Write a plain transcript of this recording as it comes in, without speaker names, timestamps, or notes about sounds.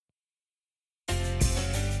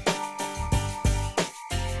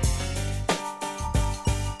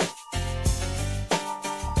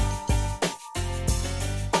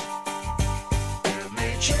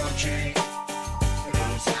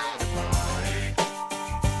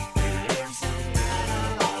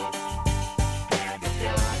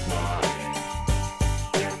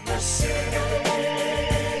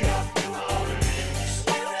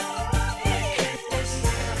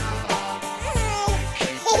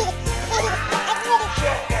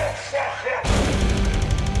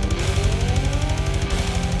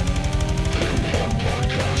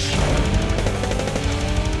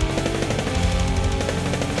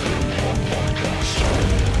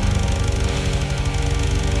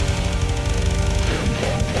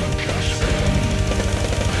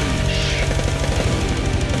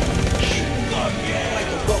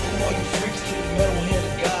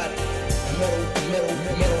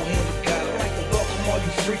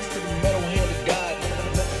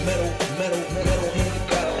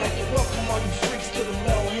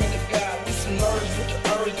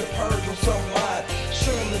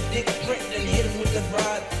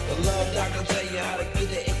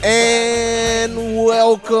And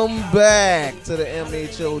welcome back to the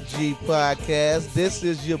MHOG podcast. This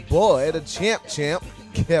is your boy, the champ,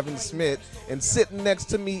 Kevin Smith. And sitting next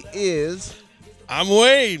to me is... I'm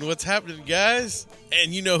Wayne. What's happening, guys?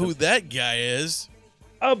 And you know who that guy is?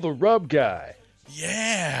 I'm the rub guy.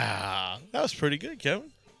 Yeah. That was pretty good, Kevin.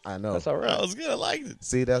 I know. That's all right. That was good. I liked it.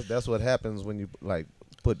 See, that's what happens when you,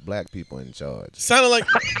 put black people in charge. Sounded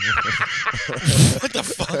like... What the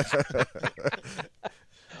fuck?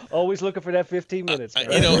 Always looking for that 15 minutes.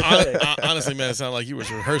 Honestly, man, it sounded like you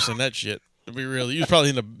was rehearsing that shit. To be real, you was probably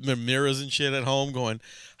in the mirrors and shit at home, going,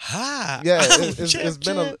 "Hi." Yeah,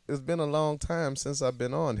 it's been a long time since I've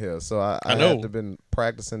been on here, so I know. have to been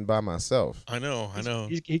practicing by myself. I know.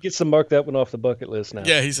 He gets to mark that one off the bucket list now.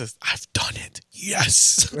 Yeah, he says, "I've done it."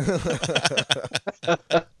 Yes.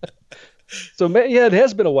 So, man, yeah, it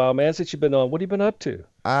has been a while, man, since you've been on. What have you been up to?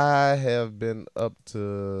 I have been up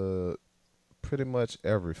to pretty much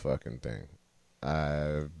every fucking thing.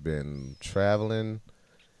 I've been traveling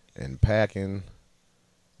and packing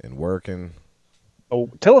and working. Oh,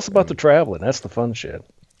 tell us about the traveling. That's the fun shit.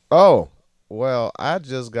 Oh, well, I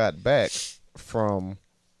just got back from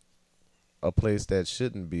a place that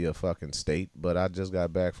shouldn't be a fucking state, but I just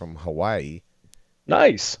got back from Hawaii.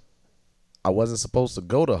 Nice. I wasn't supposed to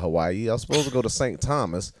go to Hawaii. I was supposed to go to St.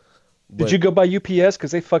 Thomas. Did you go by UPS? Because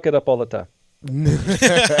they fuck it up all the time.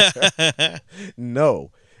 No.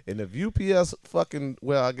 And if UPS fucking,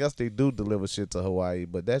 well, I guess they do deliver shit to Hawaii,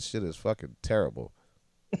 but that shit is fucking terrible.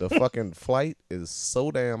 The fucking flight is so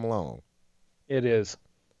damn long. It is.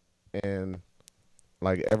 And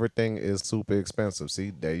like everything is super expensive. See,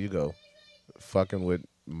 there you go. Fucking with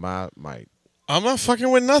my mic. I'm not fucking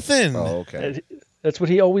with nothing. Oh, okay. That's what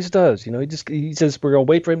he always does. You know, he says we're gonna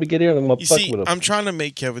wait for him to get here and then we'll You fuck see, with him. I'm trying to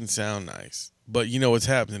make Kevin sound nice, but you know what's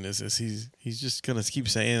happening is he's just gonna keep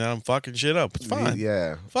saying that I'm fucking shit up. It's fine.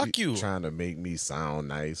 Yeah. Fuck you. Trying to make me sound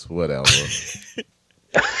nice, whatever.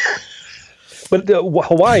 But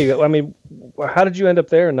Hawaii, I mean, how did you end up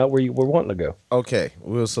there and not where you were wanting to go? Okay,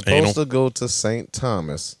 we were supposed to go to St.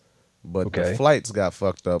 Thomas, but the flights got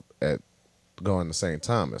fucked up at going to St.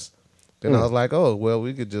 Thomas. Then I was like, oh, well,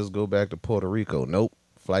 we could just go back to Puerto Rico. Nope,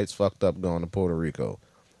 flights fucked up going to Puerto Rico.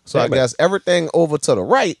 So I guess everything over to the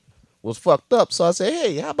right was fucked up. So I said,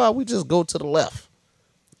 hey, how about we just go to the left?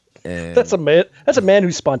 And That's a man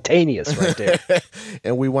who's spontaneous right there.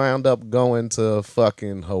 and we wound up going to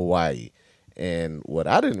fucking Hawaii. And what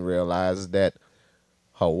I didn't realize is that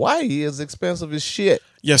Hawaii is expensive as shit.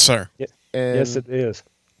 Yes, sir. And Yes, it is.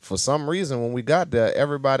 for some reason, when we got there,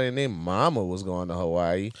 everybody and their mama was going to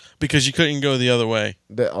Hawaii. Because you couldn't go the other way.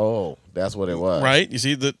 That's what it was. Right? You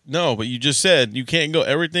see, but you just said you can't go.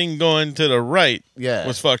 Everything going to the right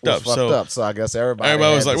was fucked up. So I guess everybody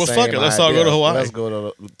was like, well, fuck it. Let's all go to Hawaii. Let's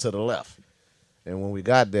go to the left. And when we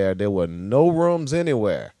got there were no rooms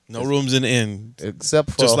anywhere. No rooms in the inn.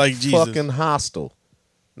 Except for just a like Jesus. fucking hostel.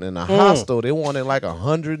 And in the hostel, they wanted like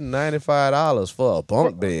 $195 for a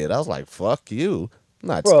bunk bed. I was like, fuck you. I'm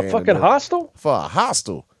not For a standing fucking there. hostel? For a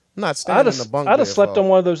hostel. I'm not standing in the bunk bed. I'd have slept on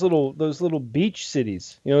one of those little beach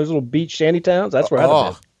cities. You know, those little beach shanty towns? That's where I'd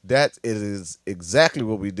have been. That is exactly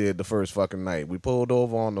what we did the first fucking night. We pulled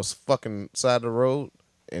over on the fucking side of the road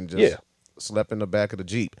and just slept in the back of the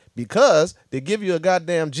Jeep. Because they give you a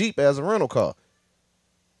goddamn Jeep as a rental car.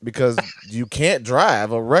 Because you can't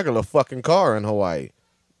drive a regular fucking car in Hawaii.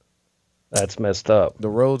 That's messed up. The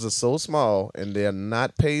roads are so small and they're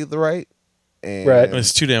not paved right. And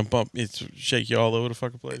It's too damn bump. It's shake you all over the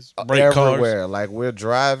fucking place. Break everywhere. cars. Like we're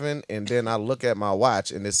driving and then I look at my watch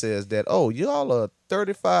and it says that, oh, y'all are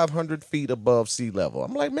 3,500 feet above sea level.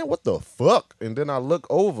 I'm like, man, what the fuck? And then I look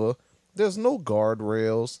over. There's no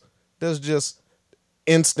guardrails. There's just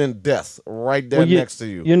instant death right there next to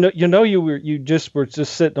you. You were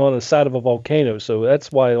just sitting on the side of a volcano, so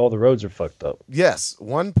that's why all the roads are fucked up. Yes,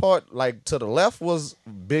 one part like to the left was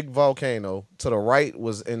big volcano, to the right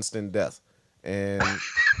was instant death, and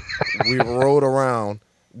we rode around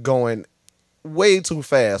going way too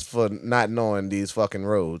fast for not knowing these fucking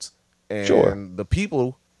roads. And the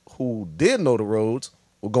people who did know the roads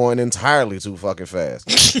were going entirely too fucking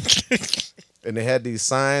fast. And they had these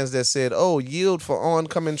signs that said, oh, yield for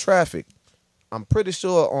oncoming traffic. I'm pretty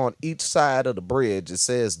sure on each side of the bridge it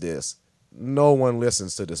says this. No one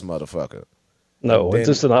listens to this motherfucker. No, it's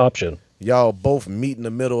just an option. Y'all both meet in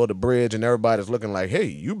the middle of the bridge and everybody's looking like, hey,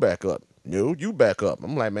 you back up. No, you back up.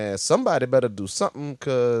 I'm like, man, somebody better do something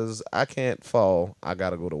because I can't fall. I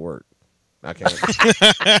got to go to work. I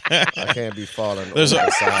can't be falling over the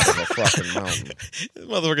side of a fucking mountain. This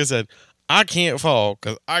motherfucker said, I can't fall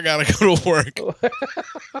because I got to go to work.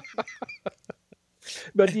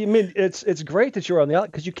 But you mean it's great that you're on the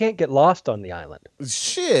island because you can't get lost on the island.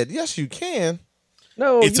 Shit, yes, you can.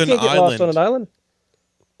 No, It's you an can't get lost on island. an island.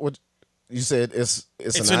 What you said? It's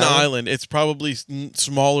It's an an island. island. It's probably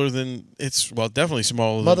smaller than definitely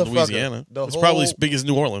smaller than Motherfucker, Louisiana. the It's probably as whole- big as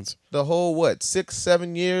New Orleans. The whole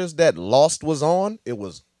 6-7 years that Lost was on, it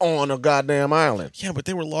was on a goddamn island. Yeah, but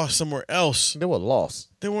they were lost somewhere else. They were lost.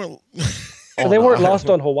 They weren't But On they the weren't island. lost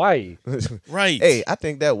on Hawaii. right. Hey, I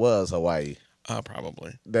think that was Hawaii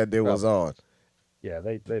Probably. that they was on. Yeah,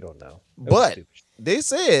 they don't know. That was But stupid. they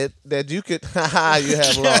said that you could, haha, you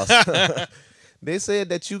have lost. They said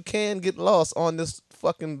that you can get lost on this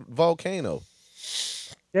fucking volcano.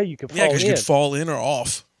 Yeah, you can fall Yeah, because you in. could fall in or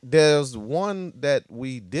off. There's one that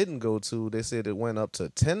we didn't go to. They said it went up to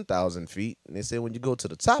 10,000 feet. And they said when you go to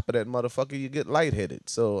the top of that motherfucker, you get lightheaded.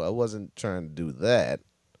 So I wasn't trying to do that.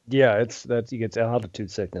 Yeah, you get altitude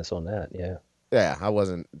sickness on that. Yeah. Yeah, I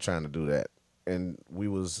wasn't trying to do that. And we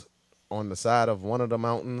was on the side of one of the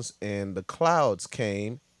mountains, and the clouds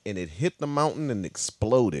came, and it hit the mountain and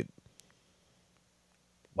exploded.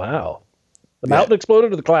 Wow. The Yeah. mountain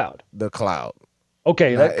exploded or the cloud? The cloud.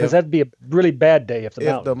 Okay, Now, because if- that'd be a really bad day if the If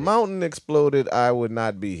mountain. the mountain exploded, I would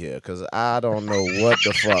not be here because I don't know what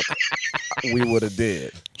the fuck we would have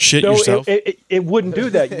did. Shit no, yourself. it wouldn't do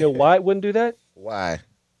that. You know why it wouldn't do that? Why?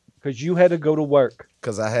 Because you had to go to work.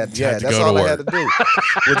 Because I had, You had to that's go all to I had to do.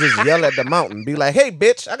 Was just yell at the mountain, be like, "Hey,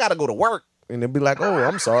 bitch, I gotta go to work," and they'd be like, "Oh,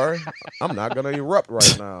 I'm sorry, I'm not gonna erupt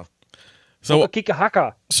right now." so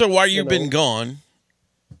Kikahaka. while you've you been know. gone,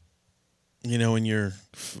 in your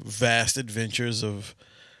vast adventures of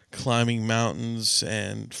climbing mountains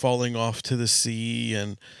and falling off to the sea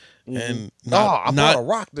and not, I not brought a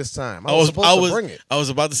rock this time. I was supposed to bring it. I was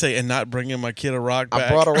about to say, and not bringing my kid a rock back. I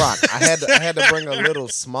brought a rock. I had to bring a little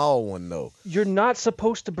small one though. You're not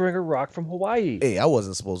supposed to bring a rock from Hawaii. Hey, I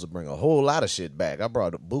wasn't supposed to bring a whole lot of shit back. I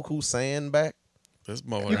brought a buku sand back. This You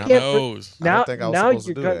mother can't knows. I don't Now, think I was now supposed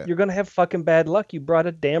to do that. you're gonna have fucking bad luck. You brought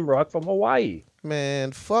a damn rock from Hawaii.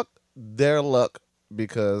 Man, fuck their luck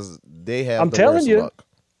because they have I'm the telling worst you. luck.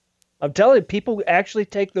 I'm telling you, people actually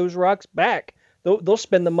take those rocks back. They'll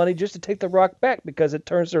spend the money just to take the rock back because it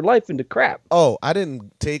turns their life into crap. Oh, I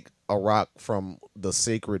didn't take a rock from the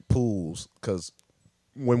sacred pools because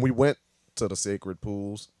when we went to the sacred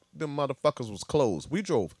pools, them motherfuckers was closed. We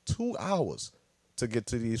drove 2 hours to get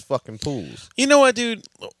to these fucking pools. You know what, dude?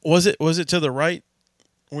 Was it to the right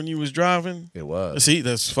when you was driving? It was. See,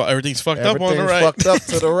 everything's fucked up on the Everything's right. fucked up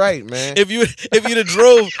to the right, man. If you'd have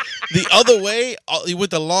drove the other way, you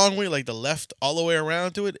went the long way, like the left, all the way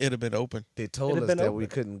around to it, it'd have been open. They told It'd us have that been we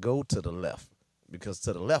open. couldn't go to the left because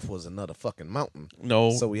to the left was another fucking mountain.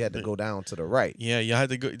 No, So we had to go down to the right. Yeah, you had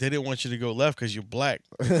to go. They didn't want you to go left because you're black.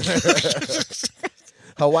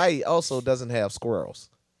 Hawaii also doesn't have squirrels.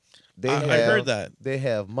 I heard that. They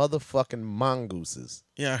have motherfucking mongooses.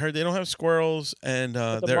 Yeah, I heard they don't have squirrels, and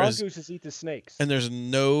The there is, mongooses eat the snakes. and there's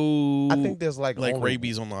no. I think there's like only,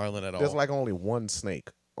 rabies on the island at all. There's like only one snake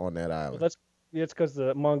on that Well, island. that's because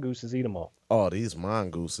the mongooses eat them all. Oh, these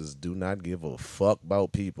mongooses do not give a fuck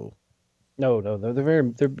about people. No, they're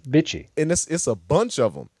bitchy. And it's a bunch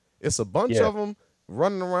of them. It's a bunch Yeah. of them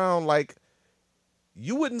running around like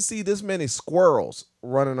you wouldn't see this many squirrels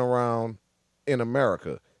running around in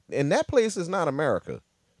America. And that place is not America.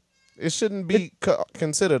 It shouldn't be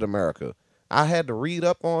considered America. I had to read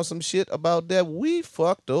up on some shit about that. We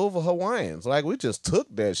fucked over Hawaiians. Like, we just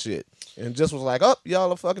took that shit and just was like, oh,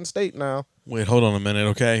 y'all a fucking state now. Wait, hold on a minute,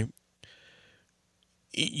 okay?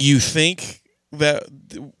 You think that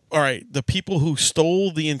all right? The people who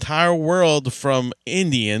stole the entire world from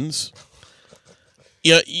Indians.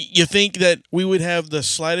 You think that we would have the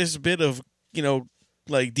slightest bit of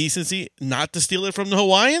like decency not to steal it from the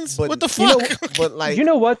Hawaiians? But What the you know- fuck? but like, You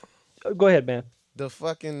know what? Go ahead, man.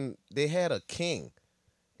 they had a king.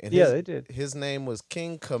 And Yeah, they did. His name was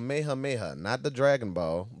King Kamehameha, not the Dragon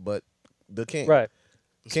Ball, but the king. Right.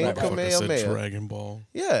 King Motherfucker said Kamehameha. Dragon Ball.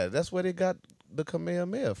 Yeah, that's where they got the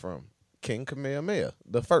Kamehameha from. King Kamehameha,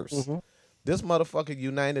 the 1st. Mm-hmm. This motherfucker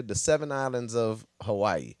united the 7 islands of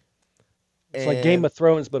Hawaii. It's like Game of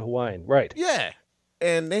Thrones, but Hawaiian. Right. Yeah.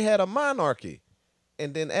 And they had a monarchy.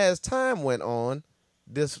 And then as time went on,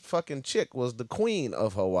 this fucking chick was the queen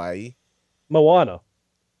of Hawaii. Moana.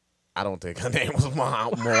 I don't think her name was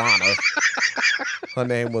Moana. Her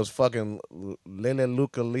name was fucking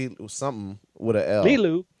Lililuka something with an L.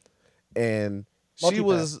 Lilu. And she Multipass.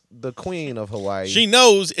 was the queen of Hawaii. She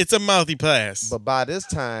knows it's a mouthy pass. But by this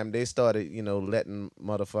time, they started, letting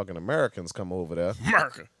motherfucking Americans come over there.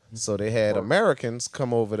 America. So they had Americans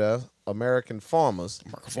come over there American farmers,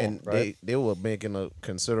 and right. they were making a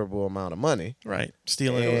considerable amount of money. Right. And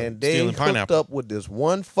Stealing they hooked pineapple. up with this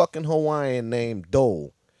one fucking Hawaiian named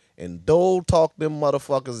Dole. And Dole talked them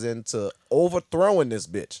motherfuckers into overthrowing this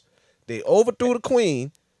bitch. They overthrew the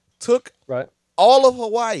queen, took Right. all of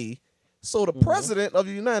Hawaii. So the president of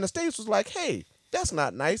the United States was like, hey, that's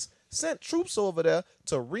not nice. Sent troops over there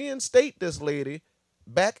to reinstate this lady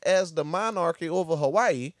back as the monarchy over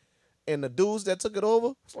Hawaii. And the dudes that took it over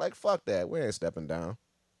was like, fuck that. We ain't stepping down.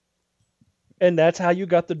 And that's how you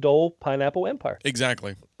got the Dole Pineapple Empire.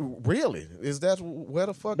 Exactly. Really? Is that where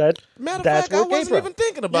the fuck? That Matter of that's fact, where I it came wasn't from. even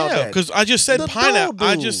thinking about Yeah, that. because I just said The pineapple. Dole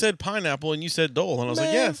I dude. just said pineapple, and you said Dole, and I was like,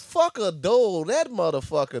 Man, yes. fuck a Dole. That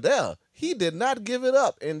motherfucker there. He did not give it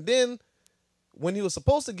up. And then when he was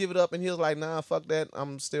supposed to give it up and he was like, nah, fuck that.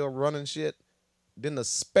 I'm still running shit. Then the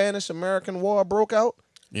Spanish-American War broke out.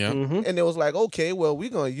 Yeah. Mm-hmm. And it was like, okay, well, we're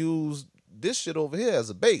going to use this shit over here as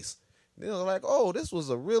a base. Then it was like, oh, this was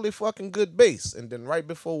a really fucking good base. And then right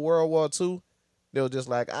before World War II, they were just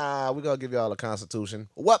like, we're going to give y'all a constitution.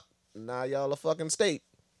 What? Now y'all a fucking state.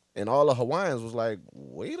 And all the Hawaiians was like,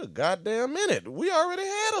 wait a goddamn minute. We already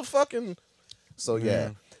had a fucking... So,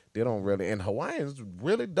 yeah, they don't really... And Hawaiians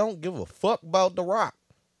really don't give a fuck about The Rock.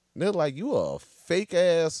 They're like, you a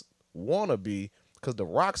fake-ass wannabe because The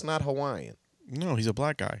Rock's not Hawaiian. No, he's a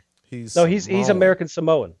black guy. He's He's Samoan. American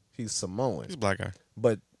Samoan. He's Samoan. He's a black guy.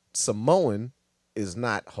 But Samoan is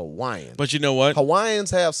not Hawaiian. But you know what?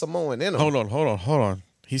 Hawaiians have Samoan in them. Hold on.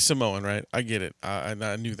 He's Samoan, right? I get it. I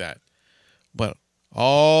knew that. But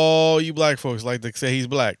all you black folks like to say he's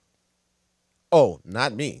black. Oh,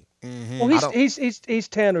 not me. Well, he's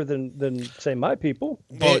tanner than say my people.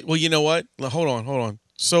 Well, you know what? Hold on.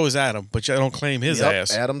 So is Adam, but you don't claim his Yep,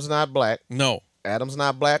 ass. Adam's not black. No. Adam's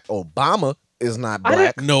not black. Obama is not I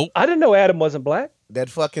black. Nope. I didn't know Adam wasn't black. That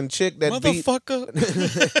fucking chick that beat Motherfucker.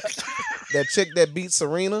 that chick that beat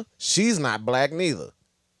Serena, she's not black neither.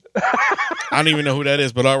 I don't even know who that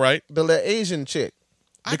is, but all right. The little Asian chick.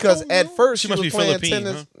 I Because don't at know. first She she must was be playing Philippine,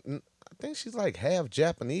 tennis. I think she's like half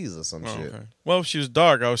Japanese or some Oh, shit. okay. Well, if she was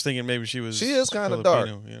dark, I was thinking maybe she was. She is kinda dark.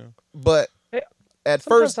 Filipino, You know? But Hey, at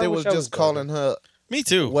sometimes first I they wish was I was just calling her Me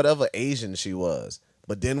too. whatever Asian she was.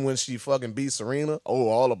 But then when she fucking beat Serena,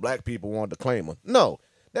 all the black people wanted to claim her. No,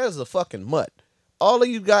 that is a fucking mutt. All of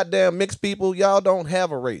you goddamn mixed people, y'all don't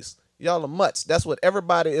have a race. Y'all are mutts. That's what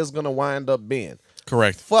everybody is going to wind up being.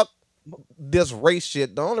 Correct. Fuck this race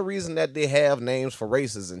shit. The only reason that they have names for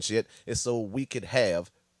races and shit is so we could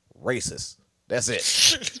have racists. That's it.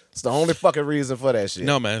 It's the only fucking reason for that shit.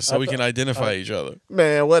 No, man. So we can identify each other.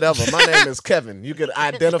 Man, whatever. My name is Kevin. You could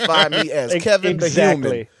identify me as Kevin the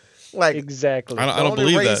human. Like, Exactly. I the don't only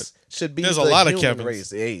believe race that. should be There's a the lot of human Kevins.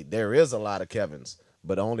 race. Hey, there is a lot of Kevins,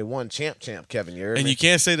 but only one champ Kevin. You heard And me? you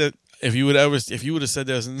can't say that if you would have said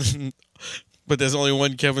there's, but there's only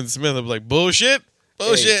one Kevin Smith. I'm like bullshit.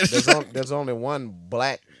 Hey, there's only one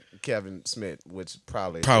black Kevin Smith, which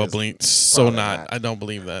probably So probably not. I don't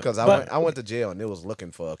believe that. because But- I went to jail and they was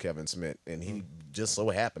looking for a Kevin Smith, and he just so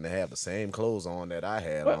happened to have the same clothes on that I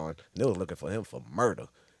had But- on. And they was looking for him for murder.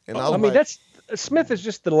 And I was mean, like, Smith is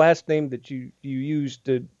just the last name that you used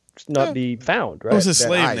to not be found, right? It was his that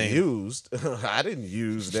slave I name. used. I didn't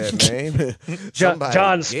use that name. John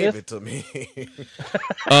Somebody Smith? gave it to me.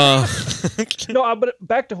 No, but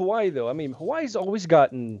back to Hawaii though. I mean, Hawaii's always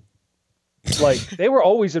gotten like they were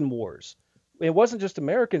always in wars. It wasn't just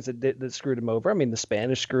Americans that screwed them over. I mean, the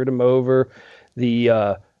Spanish screwed them over.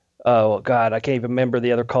 The oh God, I can't even remember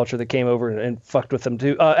the other culture that came over and fucked with them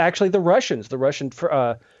too. Actually, the Russian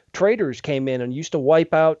traders came in and used to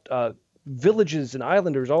wipe out villages and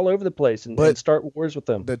islanders all over the place and start wars with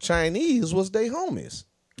them. The Chinese was their homies.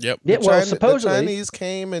 Yep. Yeah, well, The supposedly. Chinese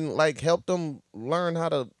came and like helped them learn how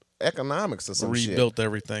to economics or some shit. Rebuilt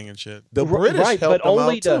everything and shit. The British right, helped but them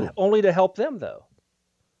only out too. only to help them though.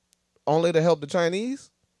 Only to help the Chinese.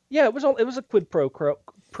 Yeah, it was a quid pro quo.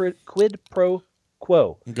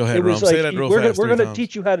 Go ahead, It was Rom. Say that real fast. We're three going to times.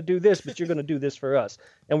 teach you how to do this, but you're going to do this for us,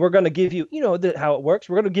 and we're going to give you, how it works.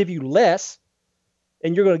 We're going to give you less,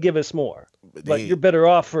 and you're going to give us more. But you're better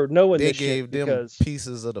off for knowing They this gave shit them because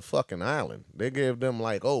pieces of the fucking island. They gave them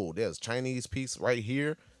like, oh, there's Chinese piece right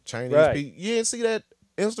here. Chinese Right. piece. You didn't see that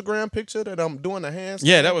Instagram picture that I'm doing the handstand?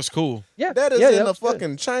 Yeah, that was cool. yeah, That is yeah, in that the was good.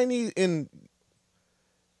 fucking Chinese in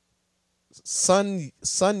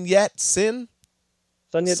Sun Yat Sen.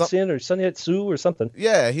 Sun Yat Sen or Sun Yat Su or something.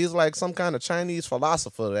 Yeah, he's like some kind of Chinese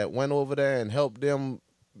philosopher that went over there and helped them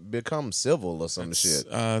become civil or some shit.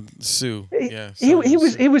 Sue. He, Yeah. he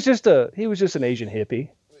was Sue. just an Asian hippie.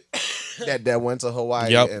 That went to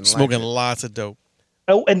Hawaii Yep. and Smoking liked lots of dope.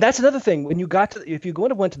 Oh, and that's another thing. When you got to, if you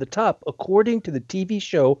went to the top, according to the TV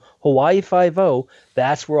show Hawaii Five-0,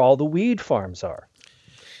 that's where all the weed farms are.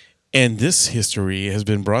 And this history has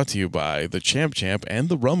been brought to you by the Champ and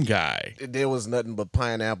the Rum Guy. There was nothing but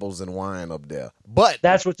pineapples and wine up there. But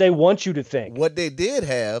That's what they want you to think. what they did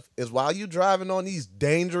have is while you driving on these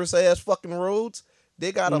dangerous ass fucking roads,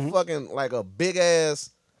 they got a fucking like a big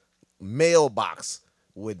ass mailbox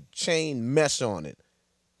with chain mesh on it.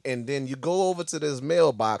 And then you go over to this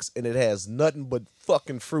mailbox and it has nothing but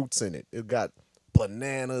fucking fruits in it. It got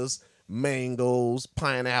bananas, mangoes,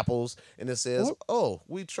 pineapples, and it says, "Oh,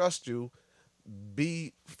 we trust you.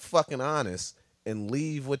 Be fucking honest and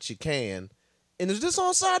leave what you can." And it's just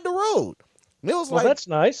on side the road. And it was Well, like that's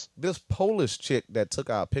nice. this Polish chick that took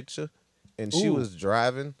our picture, and she was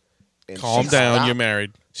driving. And Calm she down, stopped. you're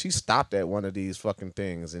married. She stopped at one of these fucking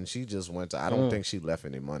things, and she just went to. I don't think she left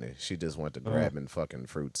any money. She just went to grabbing fucking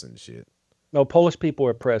fruits and shit. No, Polish people are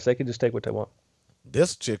oppressed. They can just take what they want.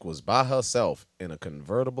 This chick was by herself in a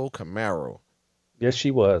convertible Camaro, Yes,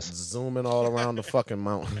 she was. zooming all around the fucking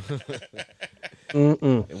mountain.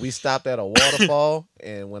 And we stopped at a waterfall,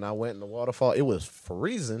 and when I went in the waterfall, it was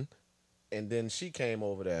freezing. And then she came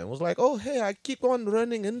over there and was like, "Oh, hey, I keep on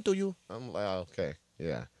running into you." I'm like, "Okay,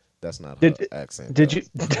 yeah, that's not her accent." Did you?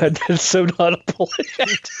 That's so not a Polish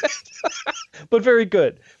accent, but very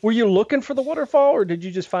good. Were you looking for the waterfall, or did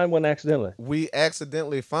you just find one accidentally? We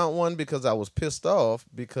accidentally found one because I was pissed off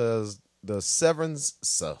because the seven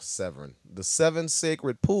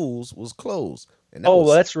sacred pools was closed. And Well,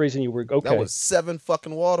 that's the reason you were okay. That was 7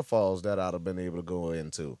 fucking waterfalls that I'd have been able to go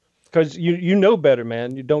into. Because you know better,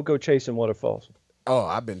 man. You don't go chasing waterfalls. Oh,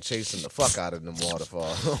 I've been chasing the fuck out of them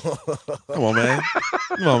waterfalls. Come on, man.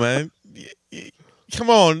 Come on, man. Come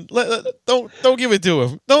on. Don't give it to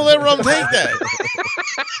him. Don't let Rum take that.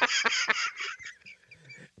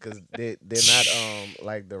 Because they're not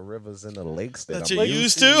like the rivers and the lakes that You're I'm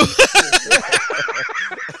used to.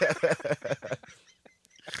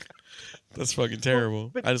 That's fucking terrible.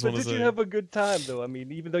 But, I just want to did say. you have a good time though? I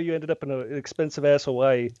mean, even though you ended up in an expensive ass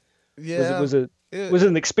Hawaii, Yeah. was it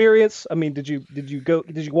an experience? I mean, did you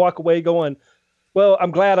walk away going, "Well,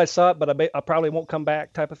 I'm glad I saw it, but I probably won't come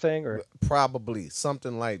back," type of thing, or Probably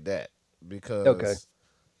something like that. Because Okay.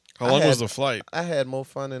 How long was the flight? I had more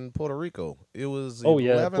fun in Puerto Rico. It was oh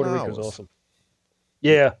yeah, 11 Puerto hours. Rico's awesome.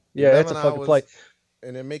 Yeah, that's a 11 fucking hours, flight.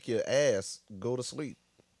 And it make your ass go to sleep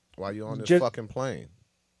while you're on this Just- fucking plane.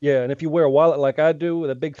 Yeah, and if you wear a wallet like I do with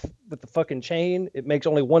with the fucking chain, it makes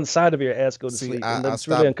only one side of your ass go to See, sleep, I- and I that's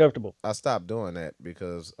really stopped- uncomfortable. I stopped doing that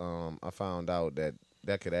because I found out that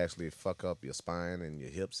could actually fuck up your spine and your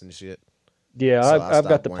hips and shit. Yeah, So I I've got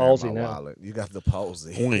stopped the wearing palsy my now. wallet. You got the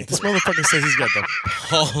palsy. Wait, this motherfucker says he's got the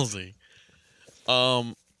palsy.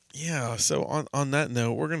 Yeah, so on that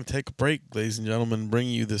note, we're going to take a break, ladies and gentlemen, and bring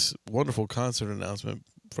you this wonderful concert announcement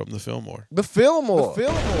from the Fillmore. The Fillmore.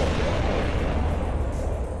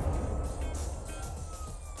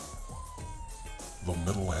 The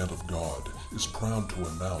Metal Hand of God is proud to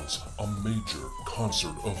announce a major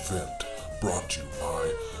concert event brought to you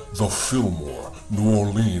by the Fillmore, New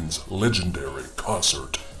Orleans legendary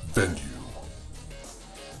concert venue.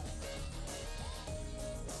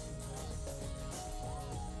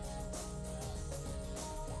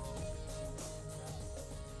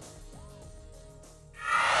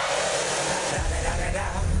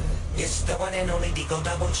 It's the one and only Deco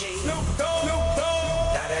Double G. Snoop Dogg.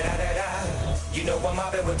 Da da da da da. You know I'm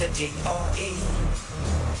mobbing with the D.R.E.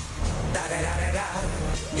 Da da da da da.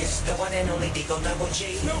 It's the one and only Deco Double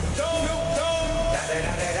G. Snoop Dogg. Da da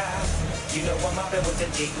da da da. You know I'm mobbing with the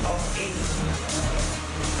D.R.E.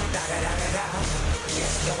 Da da da da da.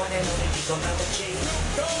 It's the one and only Deco Double G.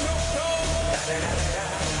 Da da da da da.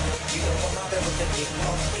 You know I'm mobbing with the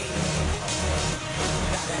D.R.E.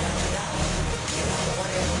 Da da da da da. It's the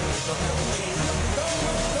one and only Deco Double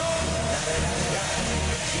G.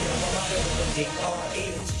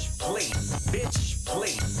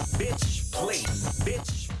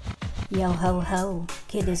 Yo ho ho,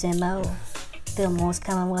 kiddies and Mo. Fillmore's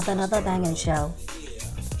coming with another banging show.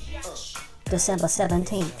 December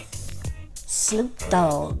 17th. Snoop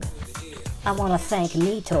Dogg. I want to thank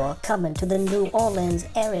Meteor coming to the New Orleans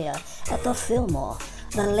area at the Fillmore,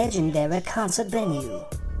 the legendary concert venue.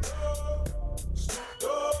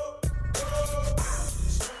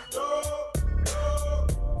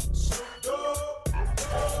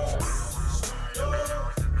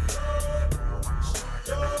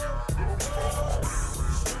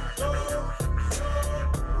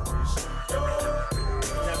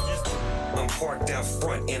 Parked out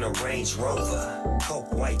front in a Range Rover.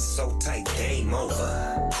 Coke white so tight, game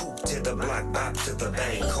over. Coupe to the block, bop to the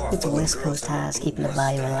bank. Car It's full of West girls. Coast Highs keeping the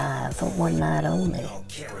bayou alive for one night only.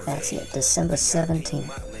 That's it, December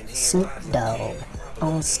 17th. Snoop Dogg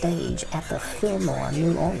on stage at the Fillmore,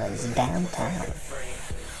 New Orleans, downtown.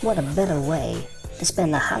 What a better way to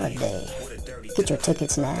spend the holiday. Get your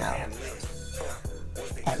tickets now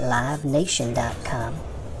at livenation.com,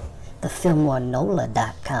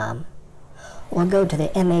 thefillmorenola.com, or go to the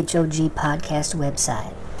MHOG podcast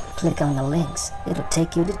website. Click on the links. It'll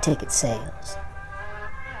take you to ticket sales.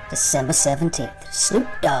 December 17th, Snoop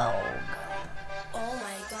Dogg. Oh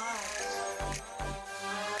my god.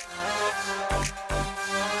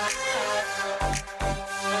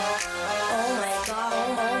 Oh my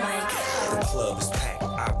god. Oh my god. The club is packed,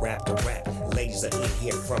 I rap the rap. Ladies are in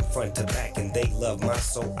here from front to back, and they love my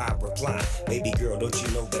so I reply. Baby girl, don't you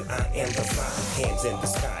know that I am the fly? Hands in the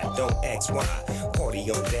sky, don't ask why.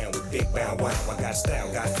 Party on down with Big Bow Wow. I got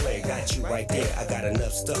style, got flair, got you right there. I got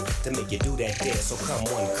enough stuff to make you do that there. So come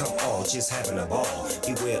on, come all, just having a ball.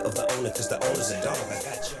 Beware of the owner, cause the owner's a dog. I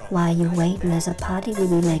got y'all. While you're waiting, there's a party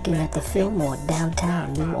we'll be making at the Fillmore,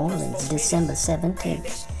 downtown New Orleans, December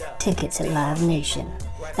 17th. Tickets at Live Nation,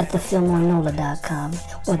 at thefillmorenola.com,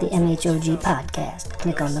 or the MHOG podcast.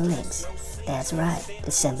 Click on the links. That's right,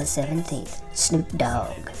 December 17th, Snoop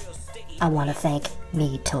Dogg. I want to thank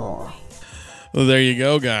Me Tour. Well, there you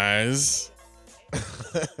go, guys.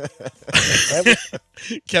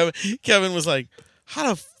 Kevin was like, "How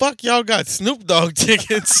the fuck y'all got Snoop Dogg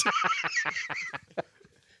tickets?"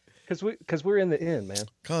 Because we're in the inn, man.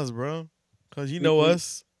 Cause you know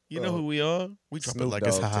us. You know who we are. We drop it Snoop like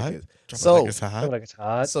it's Dogg hot. tickets. Drop So- it like it's Feel hot. like it's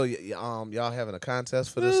hot. So y'all having a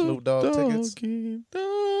contest for the Snoop Dogg tickets? Doggy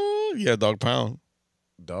dog. Yeah, Dog Pound.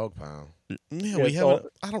 Dog Pound. Yeah, Yeah, we so-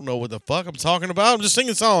 haven't. I don't know what the fuck I'm talking about. I'm just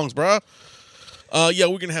singing songs, bro. Yeah,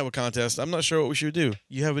 we're gonna have a contest. I'm not sure what we should do.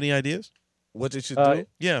 You have any ideas? What you should Uh, do?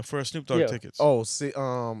 Yeah, for Snoop Dogg Yeah. tickets. Oh, see,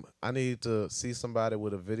 I need to see somebody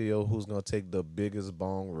with a video who's gonna take the biggest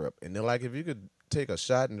bong rip, and they're like, if you could take a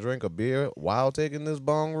shot and drink a beer while taking this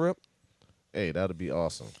bong rip, hey, that'd be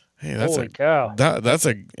awesome. Hey, that's Holy cow. that's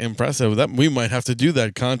a impressive. That we might have to do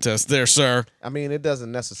that contest there, sir. I mean, it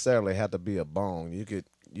doesn't necessarily have to be a bong. You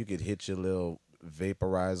could hit your little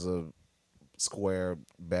vaporizer, square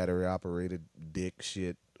battery operated dick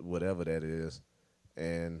shit, whatever that is,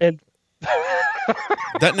 and And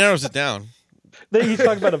That narrows it down. then he's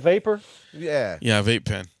talking about a vapor. yeah, Yeah, vape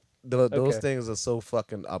pen. those Okay. things are so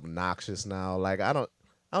fucking obnoxious now. Like I don't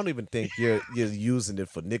even think you're using it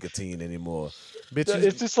for nicotine anymore, bitch.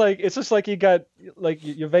 It's just like you got like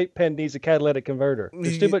your vape pen needs a catalytic converter.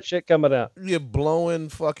 There's too much shit coming out. You're blowing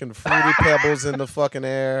fucking fruity pebbles in the fucking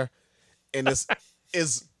air, and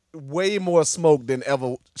it's way more smoke than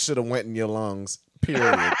ever should have went in your lungs.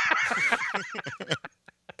 Period.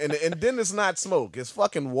 and then it's not smoke; it's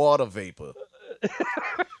fucking water vapor.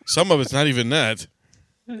 Some of it's not even that.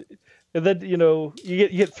 And then you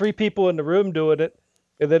get three people in the room doing it,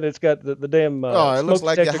 and then it's got the damn Oh, it looks smoke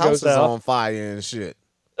like your detector house goes is out. on fire and shit.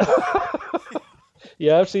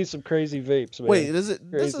 Yeah, I've seen some crazy vapes, man. Wait, this is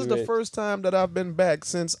Crazy the vape. first time that I've been back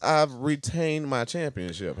since I've retained my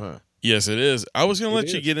championship, huh? Yes, it is. I was gonna It let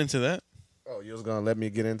you is. get into that. Oh, you was gonna let me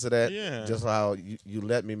get into that? Yeah. Just how you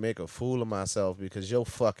let me make a fool of myself because your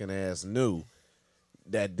fucking ass knew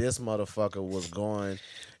that this motherfucker was going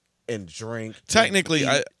and drink. and Technically,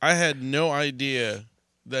 eat. I had no idea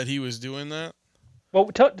that he was doing that. Well,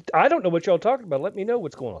 I don't know what y'all talking about. Let me know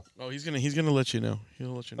what's going on. Oh, he's gonna let you know.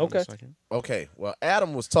 He'll let you know in Okay. a second. Okay, well,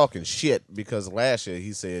 Adam was talking shit because last year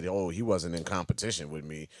he said, oh, he wasn't in competition with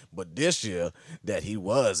me. But this year, that he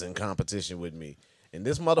was in competition with me. And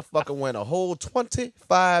this motherfucker went a whole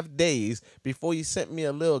 25 days before he sent me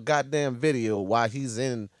a little goddamn video while he's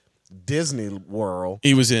in Disney World.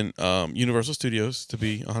 He was in Universal Studios, to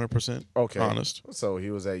be 100% Okay. honest. So he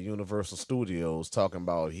was at Universal Studios talking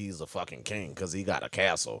about he's a fucking king because he got a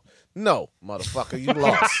castle. No, motherfucker, you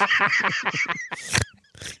lost.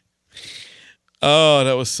 Oh,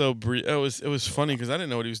 that was so brief. It was funny because I didn't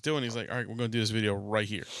know what he was doing. He's like, "All right, we're gonna do this video right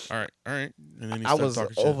here. All right." And then he I started was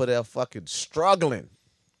talking shit. over there fucking struggling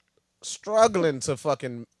to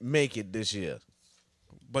fucking make it this year.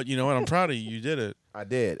 But you know what? I'm proud of you. You did it. I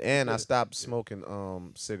did, and I stopped smoking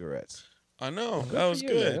cigarettes. I know Good that for was you,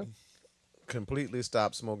 good. man. Completely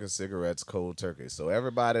stopped smoking cigarettes cold turkey. So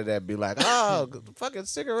everybody that be like, "Oh, fucking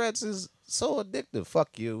cigarettes is so addictive."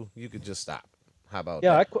 Fuck you. You could just stop. How about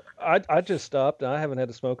Yeah, that? I just stopped. I haven't had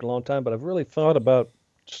to smoke in a long time, but I've really thought about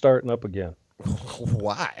starting up again.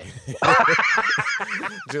 Why?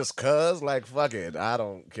 Just cuz? Like, fuck it. I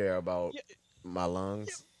don't care about my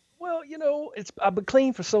lungs. well, I've been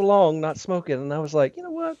clean for so long, not smoking, and I was like, you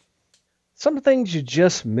know what? Some things you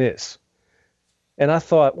just miss. And I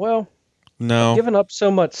thought, well, No. giving up so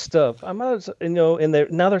much stuff, I might as and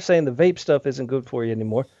now they're saying the vape stuff isn't good for you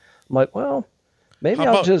anymore. I'm like, well, maybe How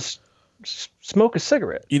I'll about- just smoke a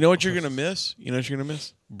cigarette. You know what you're gonna miss? You know what you're gonna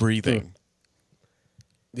miss? Breathing.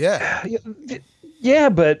 Yeah, Yeah,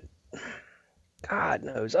 but God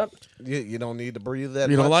knows. you don't need to breathe that.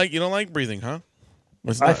 You don't much. like breathing, huh?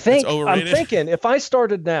 It's I not- think it's I'm overrated. thinking if I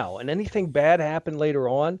started now and anything bad happened later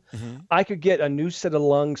on, Mm-hmm. I could get a new set of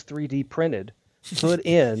lungs 3D printed, put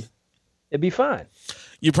in, it'd be fine.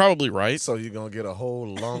 You're probably right. So you're gonna get a whole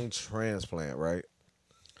lung transplant, right?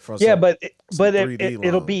 From Yeah, some- but some 3D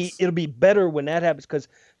it'll be lungs. better when that happens because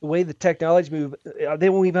the way the technology move, they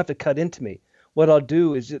won't even have to cut into me. What I'll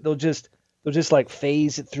do is they'll just like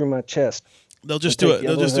phase it through my chest. They'll just They'll do take it. the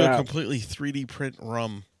They'll other just do a out. completely 3D print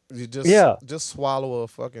rum, you just swallow a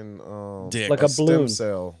fucking dick, Like a stem balloon.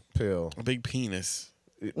 cell pill. a big penis.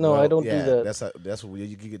 No, I don't do yeah, that. That's where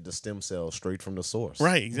you can get the stem cell straight from the source.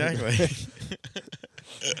 Right, exactly.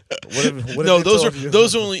 What if no, they those are told you-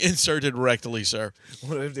 those are only inserted rectally, sir.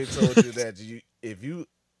 What if they told you that if you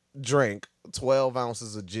drank 12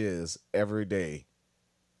 ounces of jizz every day,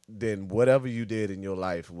 then whatever you did in your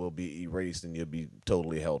life will be erased and you'll be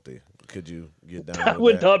totally healthy? Could you get down I with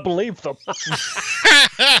would that? not believe them.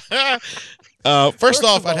 First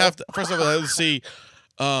off, I'd have to see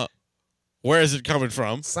where is it coming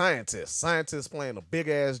from. Scientists playing a big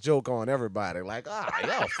ass joke on everybody. Like,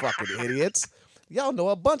 y'all fucking idiots. Y'all know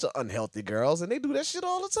a bunch of unhealthy girls and they do that shit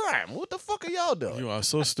all the time. What the fuck are y'all doing? You are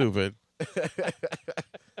so stupid.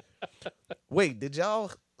 Wait, did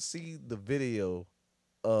y'all see the video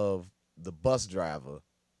of the bus driver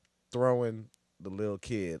throwing the little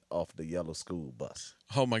kid off the yellow school bus?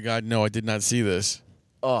 Oh my God, no, I did not see this.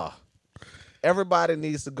 Everybody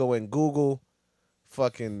needs to go and Google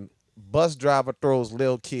fucking bus driver throws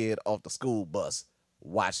little kid off the school bus.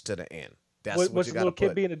 Watch to the end. That's what What's you the gotta little kid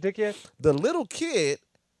put. being a dickhead? The little kid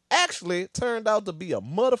actually turned out to be a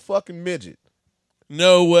motherfucking midget.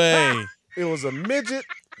 No way. It was a midget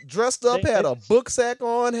dressed up, had a book sack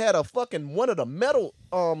on, had a fucking one of the metal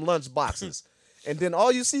lunch boxes. And then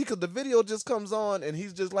all you see, because the video just comes on and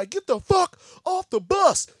he's just like, get the fuck off the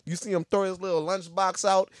bus. You see him throw his little lunch box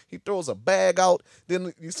out. He throws a bag out.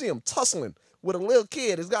 Then you see him tussling with a little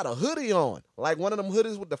kid. He's got a hoodie on, like one of them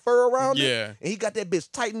hoodies with the fur around it. Yeah. And he got that bitch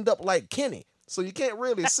tightened up like Kenny. So you can't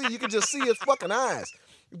really see. You can just see his fucking eyes.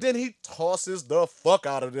 Then he tosses the fuck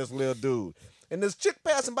out of this little dude. And this chick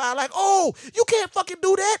passing by like, oh, you can't fucking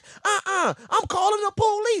do that. I'm calling the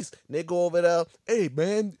police. And they go over there, hey,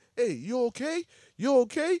 man, hey, you okay? You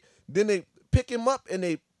okay? Then they pick him up and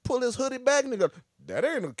they pull his hoodie back and they go, that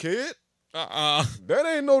ain't a kid. That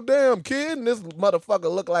ain't no damn kid. And this motherfucker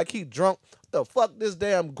look like he drunk. What the fuck this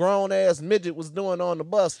damn grown-ass midget was doing on the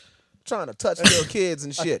bus trying to touch little kids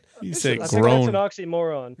and shit. You This said shit I was think that's an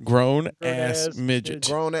grown oxymoron. grown-ass Grown-ass midget.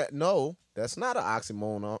 grown at no, that's not an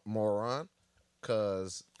oxymoron,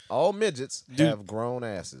 because all midgets have grown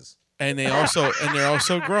asses. And they're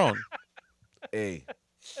also grown. Hey,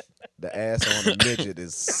 the ass on a midget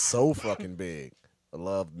is so fucking big. I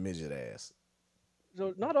love midget ass.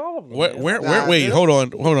 So not all of them. Where, man. where, Nah, where wait, dude. hold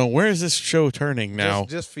on. Where is this show turning now?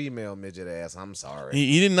 Just female midget ass. I'm sorry.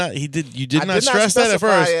 He did not. He did. You did I not did not stress that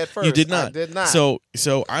specify at at first. You first. did I not. did not. So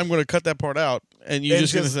I'm gonna cut that part out, and you're And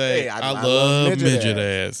just gonna just, say, hey, I I love love midget midget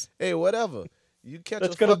ass. ass. Hey, whatever. You catch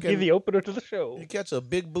That's a gonna fucking, be the opener to the show. you catch a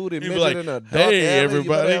big booty He'd be midget like, in a dark "Hey, alley, you better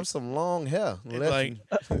everybody." have some long hair. He'd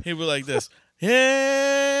Left- he'd be like this.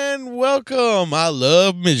 And welcome. I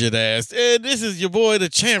love midget ass. And this is your boy, the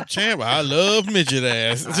champ. I love midget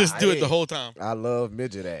ass. Just do it the whole time. I love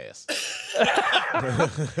midget ass.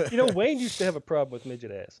 Wayne used to have a problem with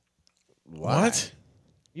midget ass. Why? What?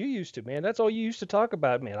 You used to, man. That's all you used to talk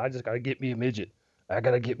about, man. I just gotta get me a midget. I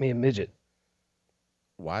gotta get me a midget.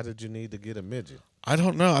 Why did you need to get a midget? I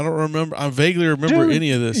don't know. I don't remember. I vaguely remember Dude,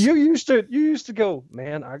 any of this. You used to go,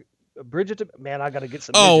 man. Bridget, man, I gotta get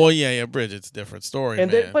some. Oh midget. well, yeah. Bridget's a different story, And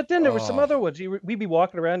man. then, but then there were some Oh. other ones. We'd be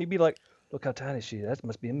walking around. You'd be like, "Look how tiny she is. That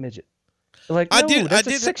must be a midget." They're like, no, I did- that's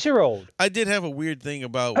I a did- 6-year-old. I did have a weird thing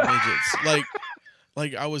about midgets.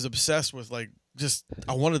 like I was obsessed with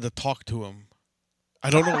I wanted to talk to him. I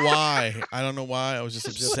don't know why. I was just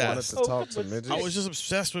Just wanted obsessed. to talk to midgets. I was just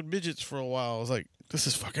obsessed with midgets for a while. I was like, this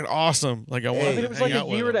is fucking awesome. Like I Hey, wanted I mean, to it was hang like a out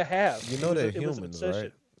with year them. and a half. You know they're It was an humans, obsession.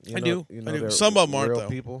 right? You I know- do. You know I do. they're Some of them aren't, real though.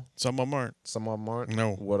 people. Some of them aren't. Some of them aren't.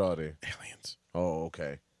 No. What are they? Aliens. Oh,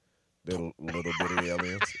 okay. They're little bitty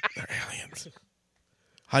aliens. They're aliens.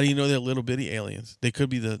 How do you know they're little bitty aliens? They could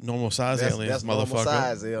be the normal size aliens, That's motherfucker. normal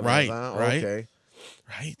size aliens, right, huh? right. Okay.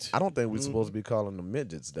 Right. I don't think we're supposed to be calling them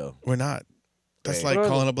midgets, though. We're not. That's Hey. like What are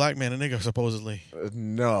calling a black man a nigger, supposedly.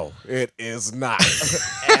 No, it is not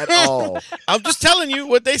at all. I'm just telling you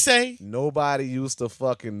what they say. Nobody used to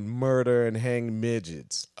fucking murder and hang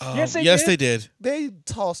midgets. Yes, they yes, did. they did. They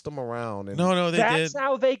tossed them around. And No, they That's did.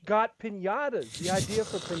 how they got pinatas. The idea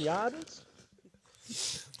for pinatas.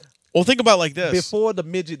 Well, think about it like this. before the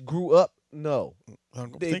midget grew up, no.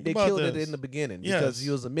 They Think about killed it this. in the beginning Yes. because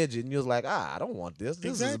you was a midget and you was like, I don't want this.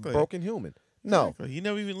 This Exactly. is a broken human. No. Exactly. You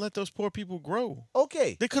never even let those poor people grow.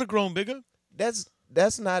 Okay. They could have grown bigger. That's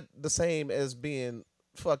not the same as being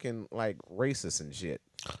fucking like racist and shit.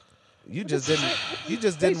 You just didn't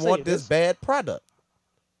say want it this is. bad product.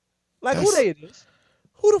 Like Who say it is?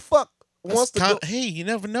 who the fuck That's wants to go? hey, you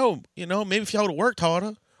never know. You know, maybe if y'all would have worked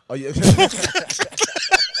harder, Oh, yeah.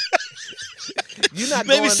 You're not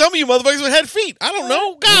maybe going, some of you motherfuckers would have had feet. I don't know.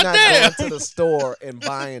 you're God not damn. going to the store and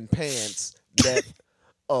buying pants that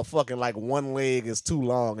fucking like one leg is too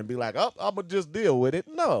long and be like, oh, I'm gonna just deal with it.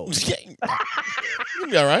 No, You'll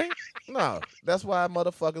be all right. no. That's why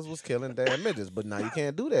motherfuckers was killing damn midgets. But now you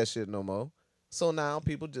can't do that shit no more. So now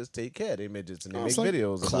people just take care of their midgets and they make It's like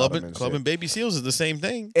videos about them and clubbing shit. baby seals is the same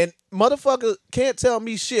thing. And motherfucker can't tell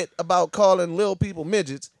me shit about calling little people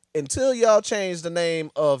midgets until y'all change the name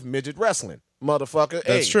of midget wrestling. Motherfucker,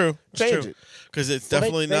 That's hey, true. Change it. Because it's Well,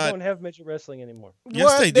 definitely they not. don't have midget wrestling anymore. Yes,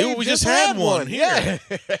 What? they do. We just had one Yeah.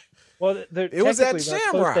 Well, they're It was at technically not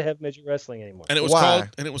supposed Shamrock. to have midget wrestling anymore And it was Why?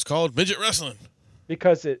 called midget wrestling.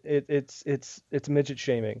 because it's midget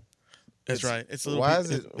shaming. That's right. It's little Why peop-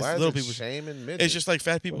 is it? it's Why is little it people. shaming midgets? It's just like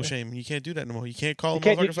fat people shaming. You can't do that no more. You can't call You a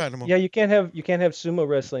can't, motherfucker fat no more. yeah, you can't have sumo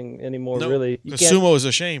wrestling anymore. No, Really, you because can't. sumo is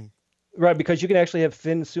a shame. Right, because you can actually have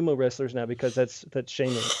thin sumo wrestlers now because that's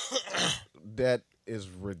shaming. That is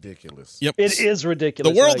ridiculous. Yep. It is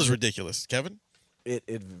ridiculous. The world Like, is ridiculous, Kevin. It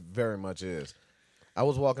very much is. I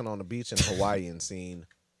was walking on the beach in Hawaii and seen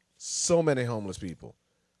so many homeless people.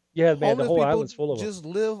 Yeah, man, the Homeless whole people island's full of them. just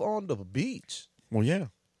live on the beach. Well, yeah,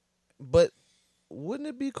 But wouldn't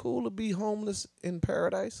it be cool to be homeless in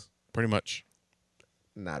paradise? pretty much.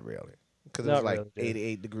 Not really, because it was Not like really, dude.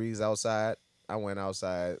 88 degrees outside. I went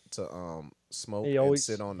outside to smoke You and always-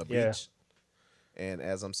 sit on the yeah. beach. And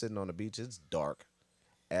as I'm sitting on the beach, it's dark.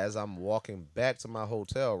 As I'm walking back to my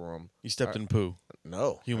hotel room, You stepped in poo,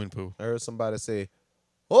 no, human poo. I heard somebody say,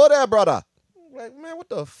 "Oh, there, brother." I'm like, man, what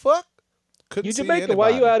the fuck? Couldn't You see Jamaica, why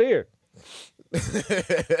you anybody. out here?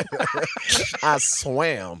 I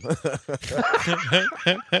swam.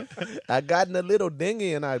 I got in a little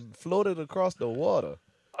dinghy and I floated across the water.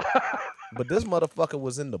 But this motherfucker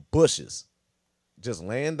was in the bushes, just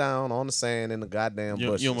laying down on the sand in the goddamn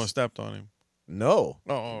bushes. You almost stepped on him. No,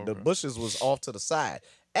 Oh, the okay. bushes was off to the side.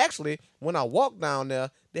 Actually, when I walked down there,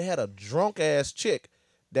 they had a drunk ass chick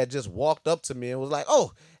that just walked up to me and was like,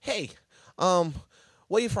 "Oh, hey,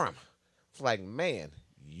 where you from?" It's like, man,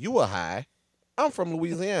 you were high. I'm from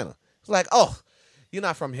Louisiana. It's like, oh, you're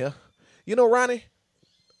not from here. You know Ronnie?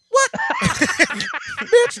 What?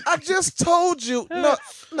 Bitch, I just told you. No,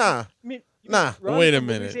 nah. I mean, you Nah. Ronnie Wait a from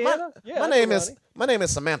minute. Louisiana? Yeah, my I name know is Ronnie. my name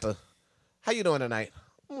is Samantha. How you doing tonight?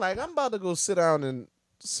 I'm like, I'm about to go sit down and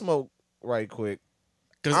smoke right quick.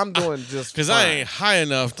 I'm doing just Because fine. I ain't high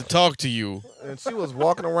enough to talk to you. And she was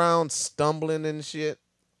walking around stumbling and shit.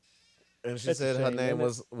 And she That's a said her shame, name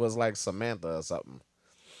isn't was like Samantha or something.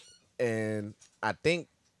 And I think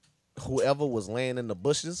whoever was laying in the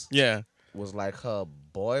bushes Yeah. was like her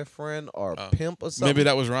boyfriend or pimp or something. Maybe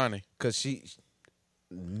that was Ronnie. Because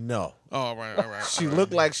no. Oh, right. She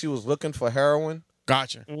looked like she was looking for heroin,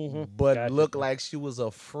 Gotcha. Mhm. but Gotcha. looked like she was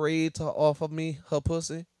afraid to offer me her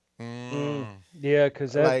pussy. Yeah,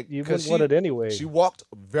 because Like, you 'cause wouldn't want it anyway. She walked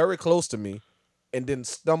very close to me and then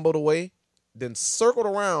stumbled away, then circled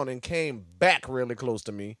around and came back really close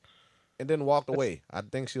to me and then walked away. I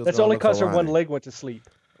think she was That's gonna only look for because her one Ronnie. leg went to sleep.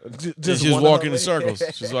 Just She's one of walking her in circles.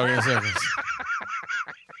 legs. She's walking in circles.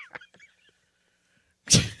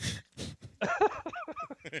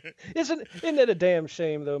 Isn't it a damn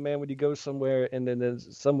shame though, man, when you go somewhere and then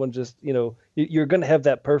there's someone just, you're gonna have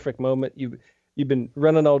that perfect moment. You've been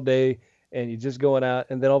running all day and you're just going out,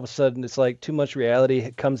 and then all of a sudden it's like too much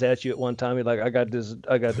reality comes at you at one time. You're like, I got this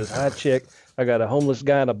hot chick, I got a homeless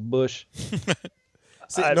guy in a bush.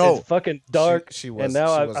 See, It's fucking dark, she was- and now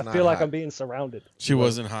she I was not feel like hot. I'm being surrounded. She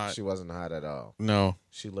wasn't hot. She wasn't hot at all. No.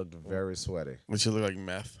 She looked very sweaty. But she looked like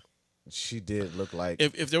meth. She did look like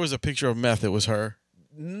If there was a picture of meth, it was her.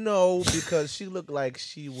 no, because she looked like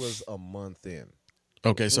she was a month in.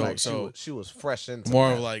 Okay, so Like she was fresh into more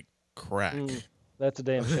meth. of like crack. That's a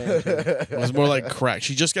damn shame. too. It was more like crack.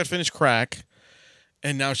 She just got finished crack,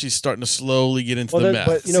 and now she's starting to slowly get into Well, the that-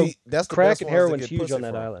 meth. but you know, See, that's the crack best and ones to heroin's get huge pussy on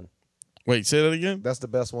that from. island. Wait, say that again. That's the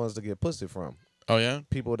best ones to get pussy from. Oh yeah.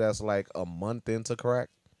 People that's like a month into crack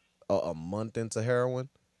or a month into heroin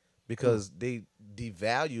because they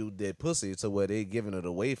devalued their pussy to where they giving it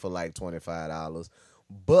away for like $25,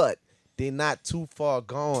 but they're not too far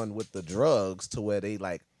gone with the drugs to where they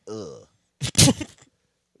like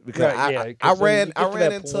because Right, yeah, I 'cause when ran you I get to ran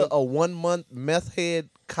that into point- a 1 month meth head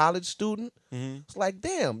college student. Mm-hmm. It's like,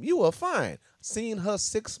 damn, you were fine. Seeing her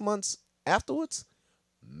 6 months afterwards,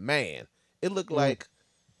 man, it looked like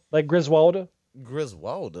Like Griswolda.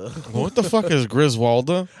 Griswolda. What the fuck is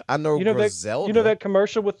Griswolda? I know You know Griselda. that you know that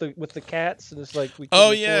commercial with the cats and it's like we Oh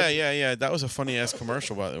couldn't yeah, afford- yeah. That was a funny ass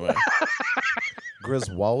commercial, by the way.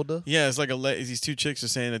 Griswolda. Yeah, it's like these two chicks are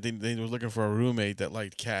saying that they were looking for a roommate that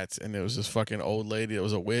liked cats, and there was this fucking old lady that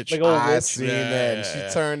was a witch. Like old I witch. seen Yeah, that. And yeah.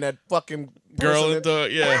 she turned that fucking Girl person into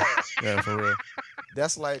yeah, for real.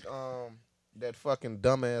 That's like that fucking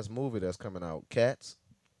dumbass movie that's coming out, Cats.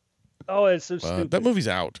 Oh, it's so stupid. That movie's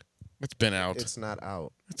out. It's been out. It's not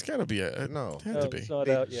out. It's gotta be a No. It had No, to be. it's not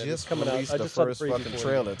They out yet. It's just coming out. released I the just saw the first preview fucking for it.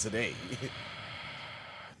 trailer today.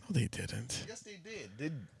 No, they didn't. Yes, they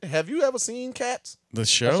did. Have you ever seen Cats? The I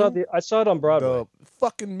show? I saw it on Broadway. The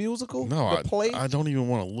fucking musical? No, the play? I don't even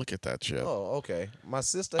want to look at that shit. Oh, okay. My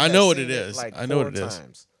sister. I has know what seen it is. Like I know what 4 it is.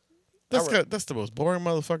 times. That's the most boring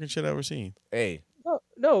motherfucking shit I've ever seen. Hey,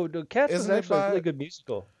 No, the Cats was Isn't it actually a by- really good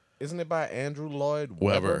musical. isn't it by Andrew Lloyd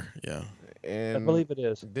Webber, yeah, And I believe it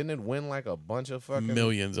is. Didn't it win like a bunch of fucking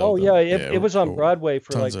millions. Of Oh them. yeah, it was on cool. Broadway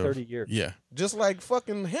for like Tons of- 30 years. Yeah, Just like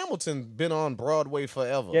fucking Hamilton been on Broadway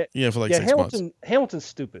forever. Yeah. yeah, for like Yeah, 6 months. Hamilton's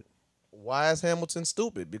stupid. Why is Hamilton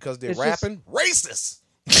stupid? Because they're It's just- rapping racist.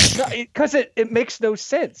 Because it makes no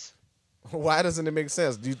sense. Why doesn't it make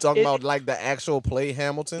sense? Do you talk It- about like the actual play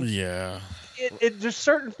Hamilton? Yeah, Just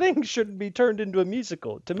certain things shouldn't be turned into a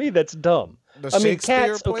musical. To me, that's dumb. The I mean, Shakespeare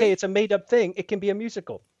Cats. play? Okay, it's a made up thing. It can be a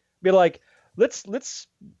musical. Be like, let's let's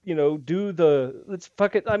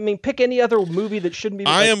fuck it. I mean, pick any other movie that shouldn't be.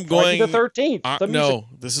 I like am Friday going. the 13th. No,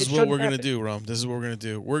 this is It what shouldn't we're gonna happen. do, Rom. This is what we're gonna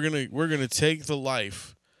do. We're gonna take the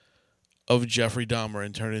life of Jeffrey Dahmer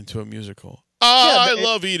and turn it into a musical. I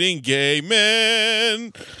love eating gay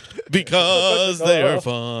men because they're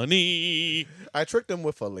funny. I tricked him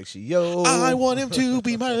with fellatio. I want him to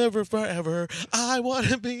be my lover forever. I want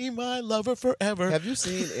him to be my lover forever. Have you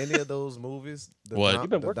seen any of those movies? The What? Dom- You've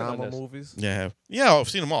been the working on Dahmer this. movies? Yeah, yeah, I've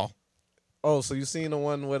seen them all. Oh, so you seen the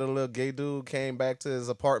one where the little gay dude came back to his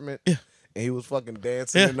apartment? Yeah. And he was fucking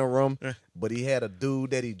dancing Yeah. in the room, Yeah. but he had a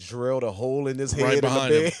dude that he drilled a hole in his head Right in the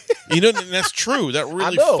behind him. bed. You know, and that's true. That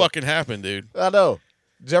really know. fucking happened, dude. I know.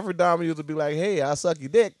 Jeffrey Dahmer used to be like, "Hey, I suck your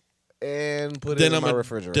dick," and put it in my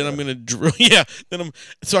refrigerator. Then I'm gonna drill. Yeah.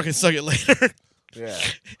 So I can suck it later. Yeah.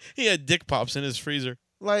 He had dick pops in his freezer.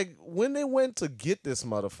 Like when they went to get this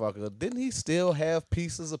motherfucker, didn't he still have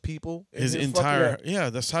pieces of people? In His fucking- entire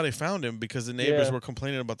that's how they found him, because the neighbors Yeah. were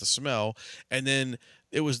complaining about the smell, and then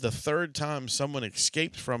it was the third time someone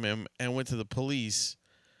escaped from him and went to the police.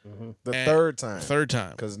 the and- third time. Third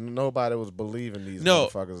time. Because nobody was believing these No,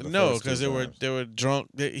 motherfuckers. no, because they were drunk.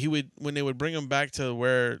 When they would bring him back to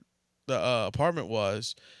where the apartment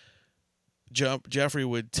was. Jeffrey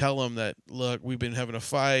would tell him that, look, we've been having a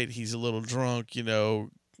fight. He's a little drunk,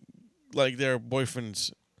 like they're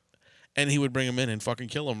boyfriends, and he would bring him in and fucking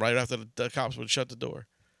kill him right after the cops would shut the door.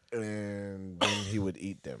 and then he would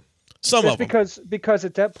eat them. Some That's of them. because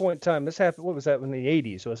at that point in time, this happened. What was that in the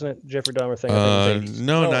 80s? Wasn't it Jeffrey Dahmer thing? I think it was 80s.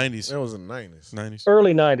 No, No, 90s. It was in the 90s. 90s.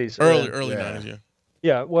 Early 90s. Early Yeah. 90s, yeah.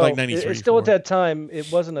 Yeah, well, Like 93, it's still at 4. that time.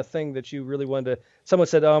 It wasn't a thing that you really wanted to. Someone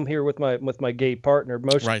said, "Oh, I'm here with my gay partner."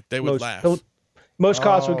 Most Right, they would most, laugh. Most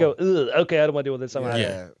cops would go, Oh. "Ugh, okay, I don't want to deal with this." I'm out."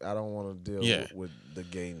 Yeah, I don't want to deal Yeah. with the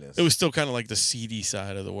gayness. It was still kind of like the seedy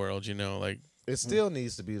side of the world, like It still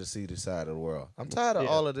needs to be the seedy side of the world. I'm tired of Yeah.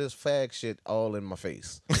 all of this fag shit all in my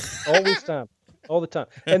face. all the time,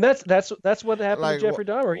 and that's what happened Like, to Jeffrey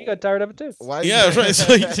Dahmer. He got tired of it too. Why? yeah, that's right.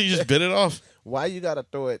 So you just bit it off Why you gotta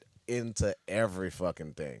throw it into every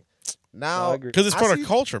fucking thing? Now, I agree. because it's I part see- of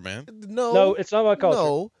culture, man. No, it's not my culture.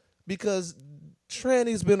 No, because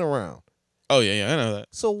tranny's been around. Oh yeah, I know that.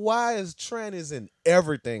 So why is trannies in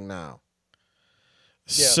everything now?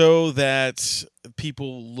 Yeah. So that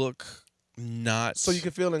people look not. So you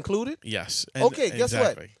can feel included? yes. Okay, guess what?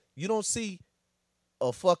 exactly. You don't see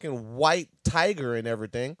a fucking white tiger and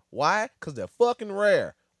everything. Why? Because they're fucking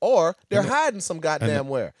rare. Or they're hiding some goddamn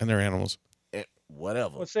where. And they're animals.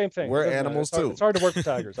 Whatever. Well, same thing. We're Doesn't matter. animals It's hard- too. It's hard to work with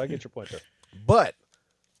tigers. I get your point there. But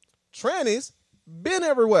trannies been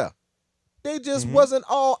everywhere. They just wasn't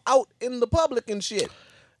all out in the public and shit.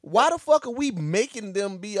 Why the fuck are we making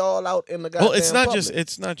them be all out in the goddamn Well, it's not public?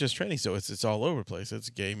 just trannies though. It's all over the place. It's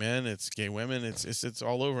gay men. It's gay women. It's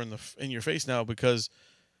all over in your face now because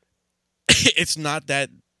it's not that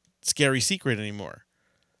scary secret anymore.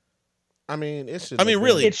 I mean, it should. I mean,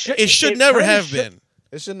 really, it should never kinda have should- been.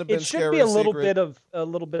 It shouldn't have been. It should scary be a little secret.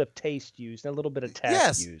 bit of taste used and a little bit of tact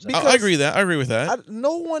Yes, used. because I agree that. I agree with that.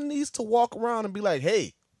 no one needs to walk around and be like,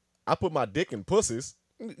 "Hey, I put my dick in pussies."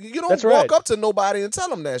 You don't That's walk right. up to nobody and tell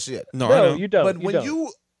them that shit. no, I No, know. you don't. But when don't.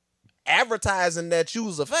 you advertising that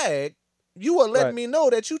you's a fag, you are letting Right. me know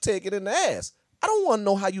that you take it in the ass. I don't want to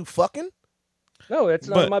know how you fucking. No, it's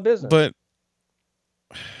none of my business. But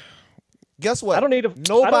Guess what? I don't need a I don't need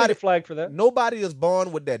nobody. a flag for that. Nobody is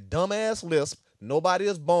born with that dumbass lisp. Nobody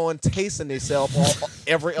is born tasting themselves on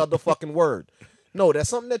every other fucking word. No, that's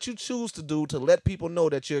something that you choose to do to let people know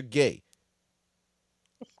that you're gay.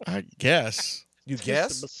 I guess. You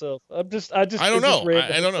guess? Myself. I just I don't know.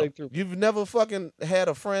 I don't know. You've never fucking had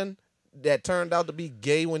a friend that turned out to be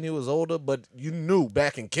gay when he was older, but you knew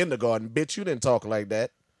back in kindergarten, bitch, you didn't talk like that.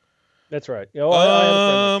 That's right. You know, I had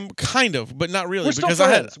a friend like Kind of, but not really. We're still because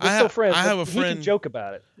friends. I We're still friends. I have but a He friend. can joke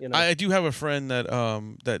about it. You know. I do have a friend that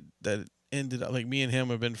that ended up like me and him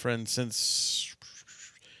have been friends since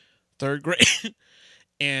third grade,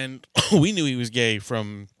 and we knew he was gay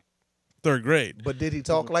from third grade. But did he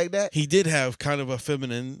talk like that? He did have kind of a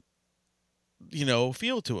feminine,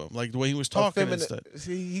 feel to him, like the way he was talking and stuff.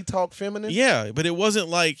 See, he talked feminine? Yeah, but it wasn't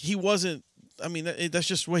like he wasn't. I mean, that's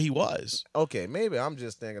just where he was. Okay, maybe I'm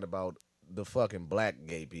just thinking about the fucking black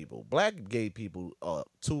gay people. Black gay people are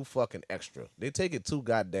too fucking extra. They take it too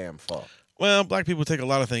goddamn far. Well, black people take a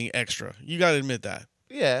lot of things extra. You got to admit that.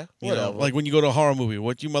 Yeah, You know, whatever. like when you go to a horror movie,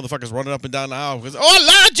 what you motherfuckers running up and down the aisle because,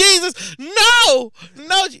 oh, Lord Jesus, no.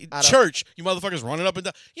 Church, you motherfuckers running up and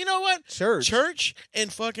down. You know what? Church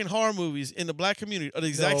and fucking horror movies in the black community are the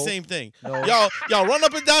exact No. same thing. No. Y'all run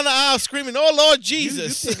up and down the aisle screaming, oh, Lord You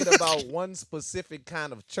Jesus. thinking about one specific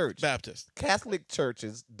kind of church. Baptist. Catholic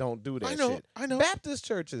churches don't do that shit. I know. Baptist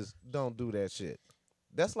churches don't do that shit.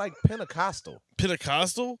 That's like Pentecostal.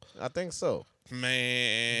 Pentecostal? I think so.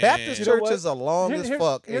 Man. Baptist You know what? churches are long as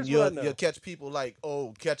fuck, here's and what I know. you'll catch people like,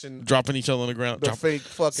 catching Dropping each other on the ground. the fake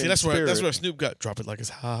fucking See, that's spirit. where Snoop got. Drop it like it's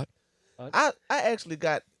hot. I actually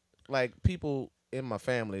got, like, people in my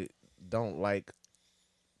family don't like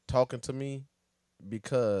talking to me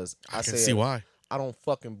because I can said see why. I don't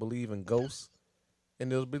fucking believe in ghosts.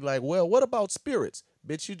 And they'll be like, well, what about spirits?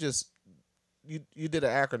 Bitch, you just you did an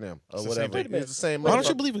acronym or It's the same whatever. thing. It's the same. Why don't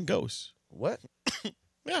you motherfucker- believe in ghosts? What?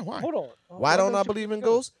 Yeah, why? Hold on. Why don't I you believe in go?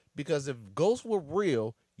 ghosts? Because if ghosts were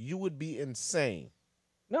real, you would be insane.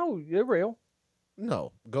 No, they're real.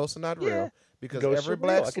 No, ghosts are not Yeah. real because Ghosts every are real.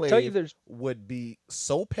 black I can tell you slave there's- would be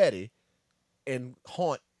so petty and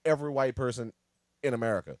haunt every white person in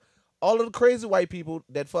America. All of the crazy white people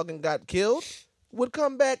that fucking got killed would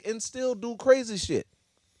come back and still do crazy shit.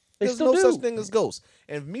 They There's still no do. such thing as ghosts.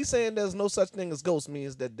 And me saying there's no such thing as ghosts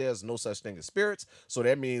means that there's no such thing as spirits. So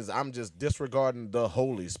that means I'm just disregarding the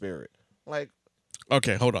Holy Spirit. Like,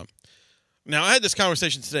 Okay, hold on. Now, I had this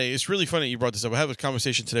conversation today. It's really funny you brought this up. I had this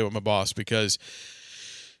conversation today with my boss because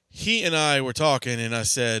he and I were talking, and I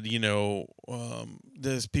said,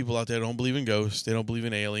 there's people out there that don't believe in ghosts. They don't believe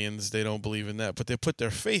in aliens. They don't believe in that. But they put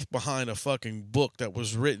their faith behind a fucking book that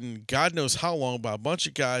was written God knows how long by a bunch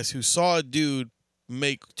of guys who saw a dude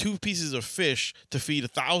make 2 pieces of fish to feed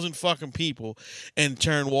 1,000 fucking people and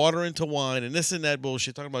turn water into wine and this and that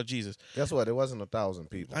bullshit, talking about Jesus. guess what? It wasn't 1,000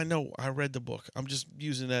 people. I know. I read the book. I'm just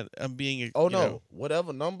using that. I'm being. Oh you no! know.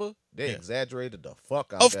 Whatever number, they Yeah. exaggerated the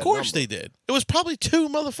fuck out. Of that course number. they did. It was probably 2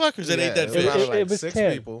 motherfuckers that ate that it fish. was, like It was 6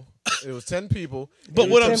 10. people. It was 10 people. But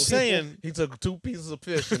And what he I'm took- saying- he took 2 pieces of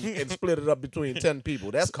fish and split it up between 10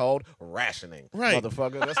 people. That's called rationing, Right.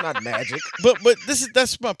 motherfucker. That's not magic. but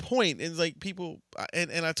that's my point. It's like people,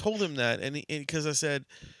 and I told him that, and because I said,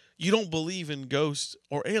 you don't believe in ghosts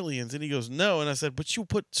or aliens, and he goes, no, and I said, but you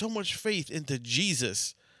put so much faith into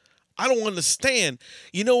Jesus. I don't understand.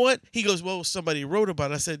 You know what? He goes, well, somebody wrote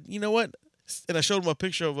about it. I said, you know what? And I showed him a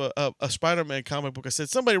picture of a Spider-Man comic book. I said,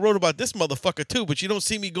 somebody wrote about this motherfucker too, but you don't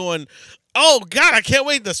see me going, oh, God, I can't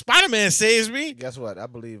wait. The Spider-Man saves me. Guess what? I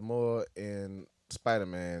believe more in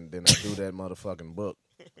Spider-Man than I do that motherfucking book.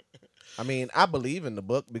 I mean, I believe in the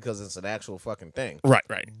book because it's an actual fucking thing. Right.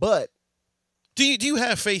 But Do you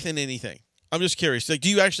have faith in anything? I'm just curious. Like, do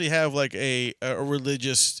you actually have like a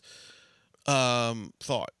religious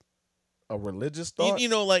thought? a religious thought? Like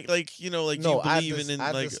do no, you believe in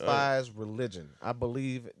I like? despise religion. I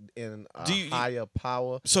believe in a Do you- higher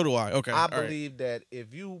power. So do I. Okay. I all right. believe that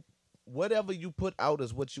if you, whatever you put out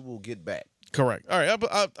is what you will get back. Correct. All right,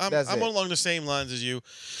 That's I'm it. along the same lines as you.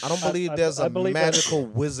 I don't believe I there's a believe that- magical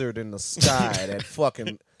wizard in the sky that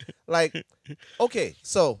fucking like. Okay,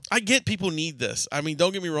 so I get people need this. I mean,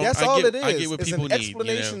 don't get me wrong. that's I all get, it is. I get what It's people an need.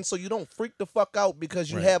 explanation You know? so you don't freak the fuck out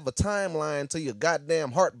because you Right. have a timeline to your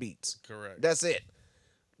goddamn heartbeats. Correct. That's it.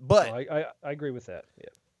 But No, I agree with that. Yeah.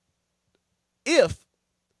 if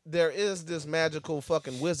there is this magical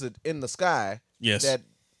fucking wizard in the sky Yes. that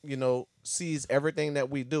sees everything that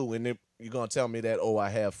we do, and you're gonna tell me that I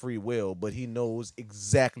have free will, but he knows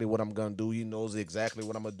exactly what I'm gonna do. He knows exactly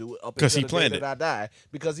what I'm gonna do up 'Cause until he the planned day it. that I die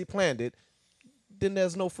because he planned it. Then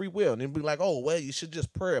there's no free will, and it'd be like, oh well, you should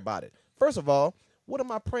just pray about it. First of all, what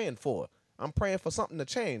am I praying for? I'm praying for something to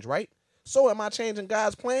change, right? So am I changing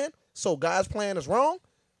God's plan? So God's plan is wrong?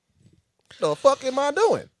 The fuck am I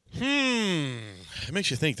doing? It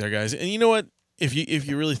makes you think there, guys. And you know what? If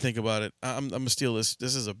you really think about it, I'm gonna steal this.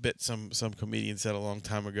 This is a bit some comedian said a long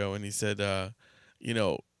time ago, and he said,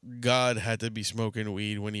 God had to be smoking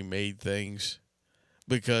weed when he made things,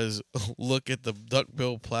 because look at the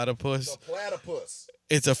duck-bill platypus. The platypus.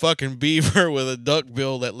 It's a fucking beaver with a duck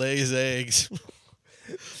bill that lays eggs.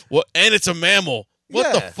 What? And it's a mammal.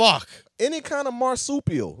 What the Yeah. fuck? Any kind of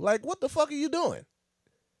marsupial. Like, what the fuck are you doing?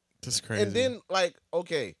 That's crazy. And then, like,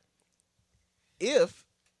 okay, if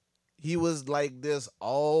he was like this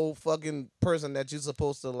all fucking person that you're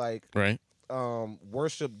supposed to like right?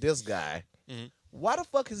 worship this guy, Mhm. why the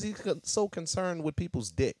fuck is he so concerned with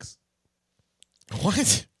people's dicks?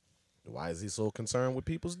 What? Why is he so concerned with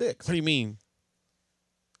people's dicks? What do you mean?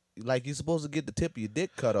 Like, you're supposed to get the tip of your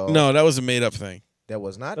dick cut off. No, that was a made up thing. That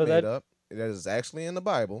was not No, made that- up. That is actually in the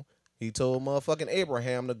Bible. He told motherfucking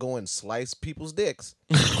Abraham to go and slice people's dicks.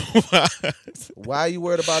 Why are you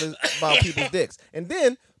worried about people's dicks? And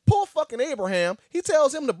then poor fucking Abraham, he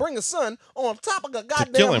tells him to bring his son on top of a kill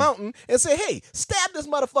goddamn him. mountain and say, hey, stab this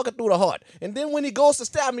motherfucker through the heart. And then when he goes to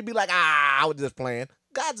stab him, he be like, I was just playing.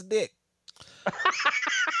 God's a dick.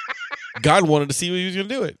 God wanted to see what he was going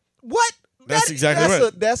to do it. What? That's exactly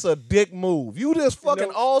right. That's a dick move. You just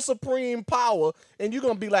fucking all supreme power, and you're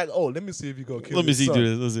gonna be like, oh, let me see if you gonna kill Let me his see son. do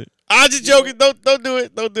this. Listen. I'm just joking. Don't do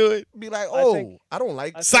it. Don't do it. Be like, I oh, think- I don't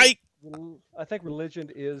like. Psych. I think religion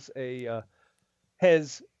is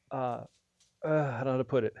has I don't know how to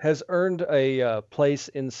put it, has earned a place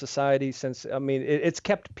in society since, I mean, it's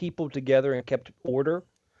kept people together and kept order.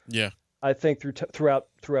 Yeah. I think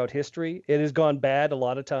throughout history, it has gone bad a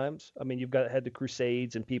lot of times. I mean, you've had the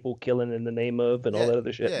Crusades and people killing in the name of and all that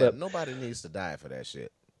other shit. Yeah, but nobody needs to die for that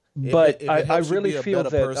shit. but if it I helps you really be a feel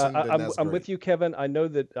better that person, then that's I'm great. with you, Kevin. I know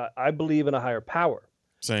that I believe in a higher power,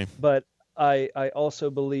 Same. but I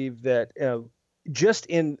also believe that just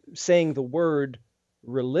in saying the word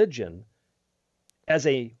religion as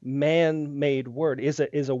a man-made word is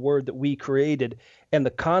a word that we created, and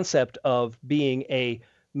the concept of being a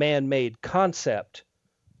man-made concept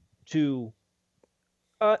to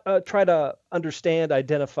try to understand,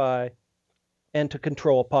 identify, and to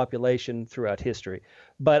control a population throughout history.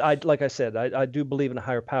 But like I said, I do believe in a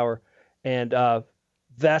higher power, and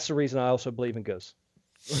that's the reason I also believe in ghosts.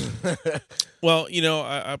 Well,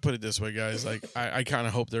 I put it this way, guys. Like, I kind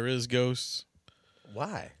of hope there is ghosts.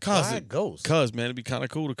 Why? Cause Why it- ghosts? Cause, man, it'd be kind of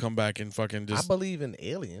cool to come back and fucking I just believe in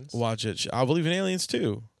aliens. watch it. I believe in aliens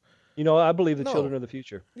too. I believe the No. children of the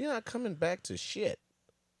future. You're not coming back to shit.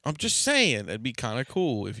 I'm just saying it'd be kind of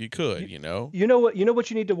cool if you could, You know what? You know what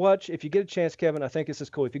you need to watch if you get a chance, Kevin. I think this is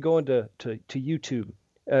cool. If you go into to YouTube,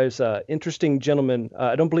 there's an interesting gentleman.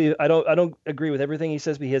 I don't agree with everything he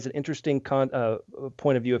says, but he has an interesting point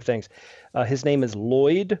of view of things. His name is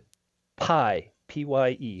Lloyd Pye,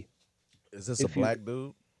 Pye. Is this a If you- black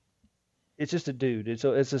dude? It's just a dude. It's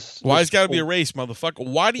just. Why it's got to be a race, motherfucker?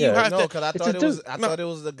 Why do you Yeah, have No, to? because I It's thought a it was. dude. I No. thought it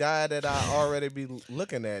was the guy that I already be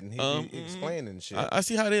looking at, and he be mhm. explaining shit. I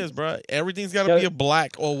see how it is, bro. Everything's got to Yeah. be a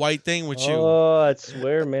black or white thing with you. Oh, I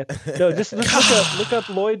swear, man. No, just look up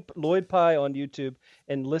Lloyd Pye on YouTube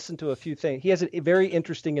and listen to a few things. He has a very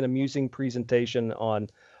interesting and amusing presentation on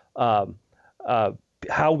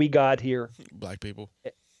how we got here. Black people.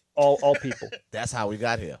 All people. That's how we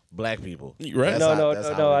got here. Black people. Right. That's No, how, no, that's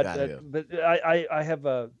no, how no. we got here. But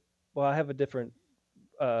I have a different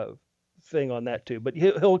thing on that too. But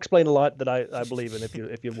he'll explain a lot that I believe in if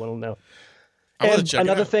you want to know. I want to And check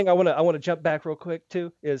another it out. thing I want to jump back real quick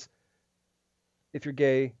too is if you're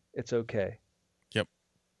gay, it's okay. Yep.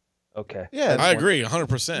 Okay. Yeah, I agree,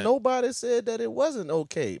 100%. Nobody said that it wasn't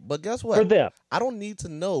okay. But guess what? For them. I don't need to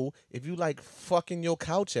know if you like fucking your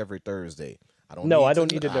couch every Thursday. I don't. No, need I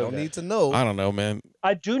don't need to I know don't that. need to know. I don't know, man.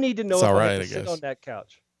 I do need to know It's if all I right, have I to sit guess. on that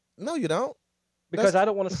couch. No, you don't. because I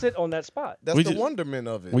don't want to sit on that spot. That's We the just- wonderment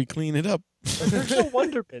of it. We clean it up. There's no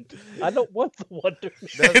wonderment. I don't want the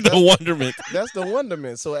wonderment. The wonderment. That's the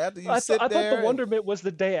wonderment. So after you I sit thought there the wonderment was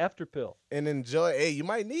the day after pill. and enjoy, hey, you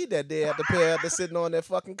might need that day after pill after sitting on that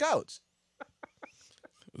fucking couch.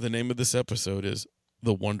 The name of this episode is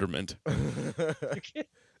The Wonderment.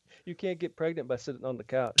 You can't get pregnant by sitting on the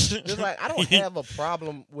couch. Just like I don't have a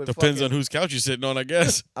problem with Depends fucking, on whose couch you're sitting on, I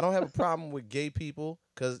guess. I don't have a problem with gay people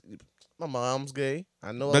because my mom's gay.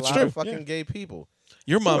 I know a That's lot true, of fucking yeah. gay people.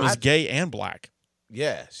 Your mom is I- gay and black.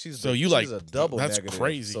 Yeah, she's So you she's like- a double that's negative,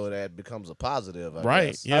 crazy. so that becomes a positive. I Right,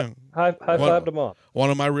 guess. yeah. High What- five to mom.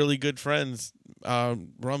 One of my really good friends,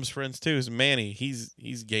 Rum's friends too, is Manny. He's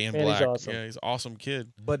gay and Manny's black. awesome. Yeah, he's an awesome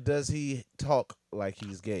kid. But does he talk like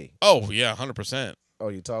he's gay? Oh yeah, 100%. Oh,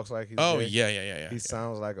 he talks like he's Oh gay? yeah. He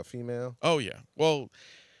sounds like a female. Oh yeah. Well,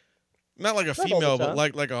 not like a Not all the female, but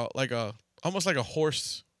time. like a almost like a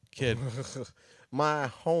horse kid. My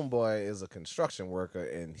homeboy is a construction worker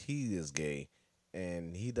and he is gay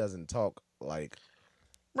and he doesn't talk like,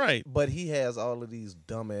 Right. but he has all of these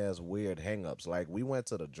dumbass weird hangups. Like we went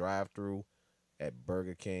to the drive-through at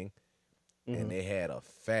Burger King and they had a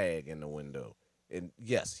fag in the window. And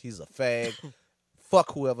yes, he's a fag.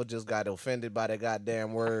 Fuck whoever just got offended by that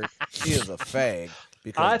goddamn word. He is a fag.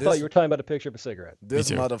 Because I thought this- you were talking about a picture of a cigarette. this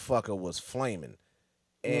Me too. motherfucker was flaming.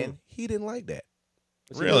 And he didn't like that.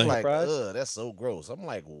 Was he Really? Like, surprised? ugh, that's so gross. I'm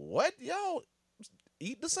like, what? Y'all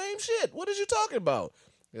eat the same shit. What is you talking about?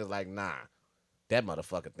 He was like, nah, that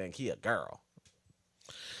motherfucker think he a girl.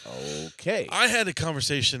 Okay. I had a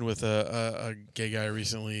conversation with a gay guy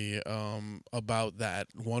recently about that,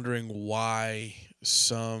 wondering why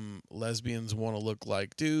some lesbians want to look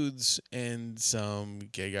like dudes and some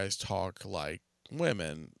gay guys talk like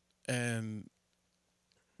women, and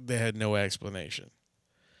they had no explanation.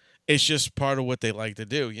 It's just part of what they like to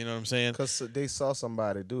do. You know what I'm saying? Because they saw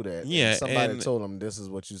somebody do that. Yeah, And somebody and- told them this is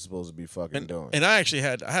what you're supposed to be fucking doing. And I actually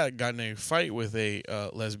had gotten in a fight with a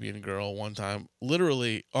lesbian girl one time.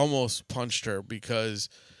 Literally, almost punched her because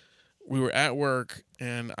we were at work,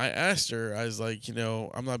 and I asked her. I was like,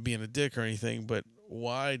 I'm not being a dick or anything, but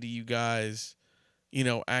why do you guys,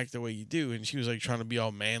 act the way you do? And she was like trying to be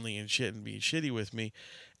all manly and shit and being shitty with me,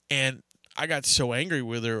 and I got so angry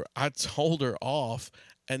with her, I told her off.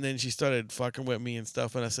 And then she started fucking with me and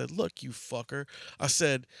stuff. And I said, look, you fucker. I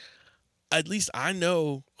said, at least I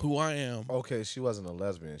know who I am. Okay, she wasn't a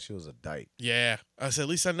lesbian. She was a dyke. Yeah. I said, at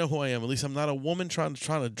least I know who I am. At least I'm not a woman trying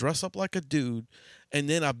to dress up like a dude. And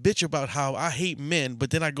then I bitch about how I hate men,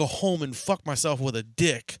 but then I go home and fuck myself with a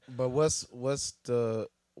dick. But what's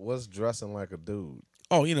dressing like a dude?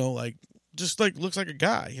 Oh, like, just like looks like a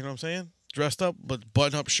guy. You know what I'm saying? Dressed up, but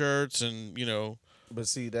button up shirts and, But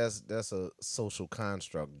see, that's a social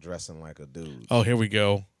construct, dressing like a dude. Oh, here we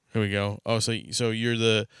go. Oh, so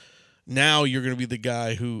you're now you're going to be the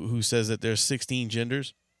guy who says that there's 16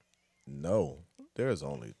 genders? No, there's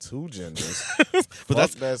only 2 genders. But Fuck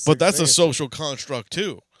that's that a 16. social construct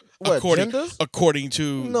too. What, genders? According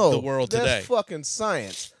to No, the world that's today. fucking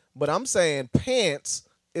science. But I'm saying pants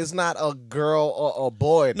is not a girl or a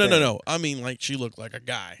boy. No. thing. I mean, like, she looked like a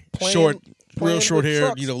guy. Playing- Short, playing real short with hair,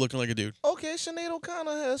 trucks. looking like a dude. Okay, Sinead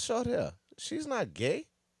O'Connor has short hair. She's not gay.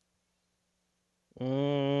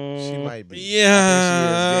 She might be.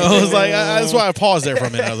 Yeah. I think she is I gay. was like, that's why I paused there for a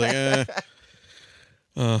minute. I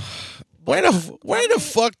was like, where the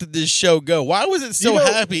fuck did this show go? Why was it so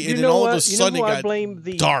happy and then all of a sudden it I got blame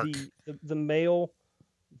the dark? the male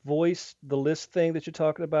voice, the list thing that you're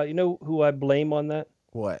talking about. You know who I blame on that?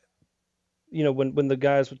 What? When the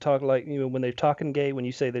guys would talk like, when they're talking gay, when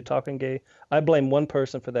you say they're talking gay, I blame one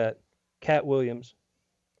person for that. Cat Williams.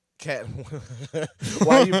 Cat.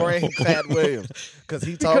 Why you bring Cat Williams? Because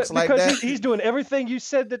he talks like that. He's doing everything you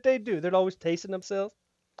said that they do. They're always tasting themselves.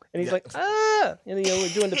 And he's like, and we're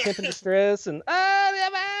doing the pimp and distress and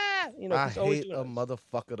I he's always hate doing a this.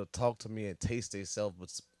 motherfucker to talk to me and taste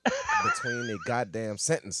themselves between their goddamn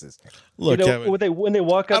sentences. Look, Kevin, when they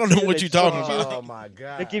walk up, I don't to know you, what they you're talking talk to you, about. Oh my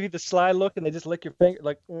god! They give you the sly look and they just lick your finger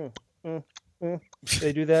like,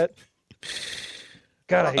 They do that.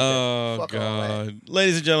 God, I hate that. oh Fuck all that. God,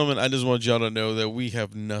 ladies and gentlemen, I just want y'all to know that we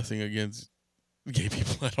have nothing against gay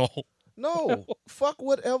people at all. No, fuck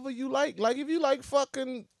whatever you like. Like if you like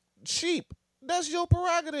fucking sheep, that's your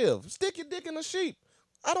prerogative. Stick your dick in a sheep.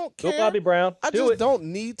 I don't Go care. Bobby Brown. I do just it. don't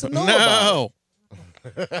need to know about it.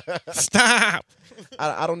 No, stop.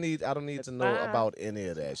 I don't need to know about any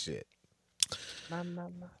of that shit.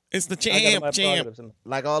 It's the I got my champ. prerogatives in-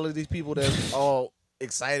 Like all of these people that's all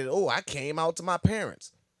excited. Oh, I came out to my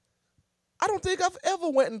parents. I don't think I've ever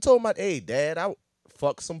went and told my, hey, Dad, I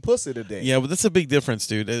fucked some pussy today. Yeah, but that's a big difference,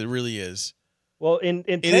 dude. It really is. Well, in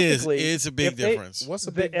It is. technically, It's a big if they- difference. What's the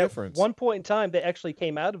they- big at difference? one point in time, they actually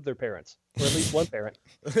came out of their parents, or at least one parent.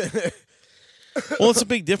 Well, it's a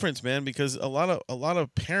big difference, man, because a lot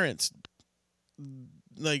of parents,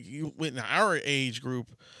 like you in our age group,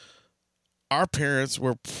 our parents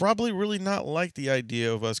were probably really not like the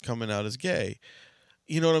idea of us coming out as gay.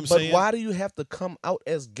 You know what I'm But saying? why do you have to come out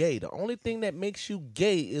as gay? The only thing that makes you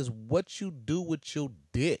gay is what you do with your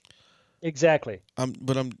dick. Exactly.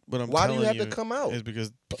 But I'm Why do you telling have to come out? Is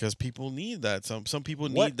because people need that. Some people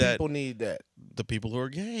need What that. people need that? The people who are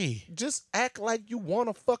gay. Just act like you want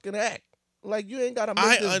to fucking act. Like you ain't got to make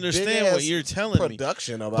I this understand what big-ass you're telling me,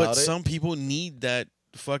 production about but it. some people need that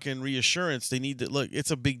fucking reassurance. They need to look. It's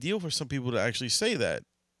a big deal for some people to actually say that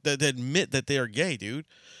admit that they are gay, dude.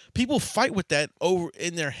 People fight with that over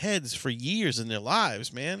in their heads for years in their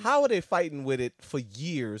lives, man. How are they fighting with it for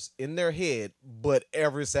years in their head, but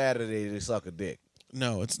every Saturday they suck a dick?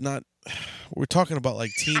 No, it's not. We're talking about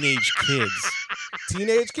like teenage kids.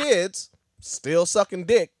 Teenage kids still sucking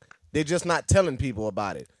dick. They're just not telling people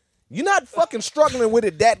about it. You're not fucking struggling with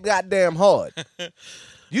it that goddamn hard.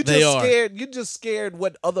 You They just are. scared. You just scared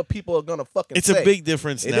what other people are gonna fucking It's say. a big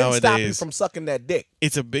difference It didn't stop you nowadays. from sucking that dick.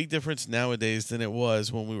 It's a big difference nowadays than it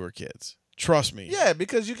was when we were kids. Trust me. Yeah,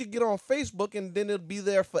 because you could get on Facebook and then it'll be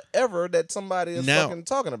there forever that somebody is Now- fucking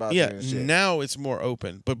talking about Yeah, you and shit. now it's more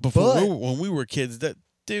open. But before But- when we were kids, that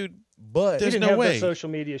dude, But We There's didn't no have way. the social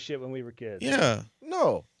media shit when we were kids. yeah.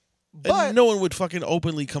 no. And But no one would fucking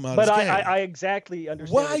openly come out But as gay. I exactly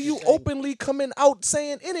understand. why what are you're you saying. openly coming out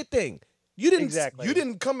saying anything? You didn't. Exactly. You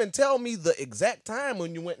didn't come and tell me the exact time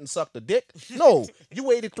when you went and sucked a dick. No, you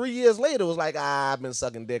waited 3 years later. It was like I've been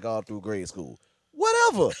sucking dick all through grade school.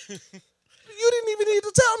 Whatever. You didn't even need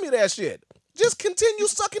to tell me that shit. Just continue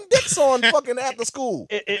sucking dicks on fucking after school.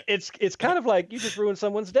 It's kind of like you just ruined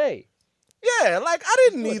someone's day. Yeah, like I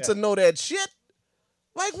didn't need to know that shit.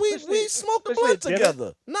 Like we smoked a especially blunt at dinner.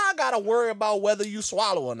 together. Now I gotta worry about whether you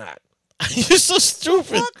swallow or not. You're so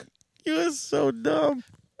stupid. Fuck. You're so dumb.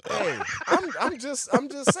 Hey, I'm just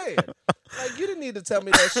saying. Like you didn't need to tell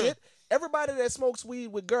me that shit. Everybody that smokes weed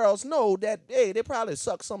with girls know that hey, they probably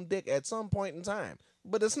suck some dick at some point in time.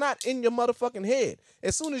 But it's not in your motherfucking head.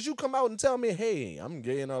 As soon as you come out and tell me, hey, I'm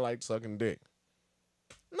gay and I like sucking dick.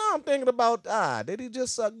 Now I'm thinking about, did he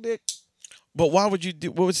just suck dick? But why would you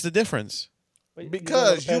do? What's the difference? But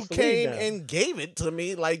Because don't you wanna pass the weed came down. and gave it to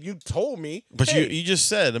me like you told me. But hey, you just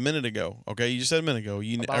said a minute ago. Okay, you just said a minute ago.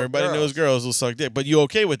 About Everybody knows girls. girls will suck dick. But you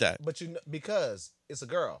okay with that? But because it's a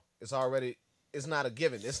girl. It's not a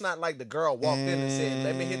given. It's not like the girl walked in and said,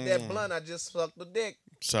 let me hit that blunt. I just sucked the dick.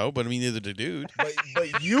 So, but I mean, neither the dude.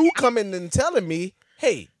 But you coming and telling me,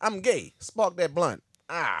 hey, I'm gay. Spark that blunt.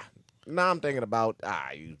 Now I'm thinking about,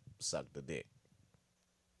 you sucked the dick.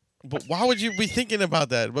 But why would you be thinking about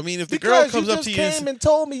that? I mean, if the girl Because comes you up just to you, came and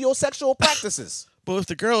told me your sexual practices. but if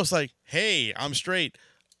the girl's like, "Hey, I'm straight.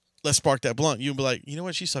 Let's spark that blunt," you'd be like, "You know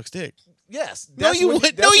what? She sucks dick." Yes. No, that's you when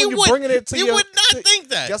would. that's No, when you you're would. bringing it to You your- would not think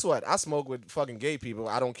that. Guess what? I smoke with fucking gay people.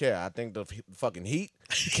 I don't care. I think the fucking heat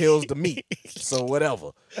kills the meat. So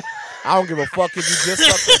whatever. I don't give a fuck if you just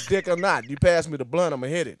suck the dick or not. You pass me the blunt, I'ma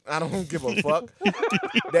hit it. I don't give a fuck.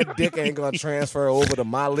 That dick ain't gonna transfer over to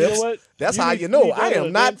my lips. what? That's You how need- you you know. need I that on am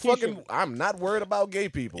a not damn fucking. t-shirt. I'm not worried about gay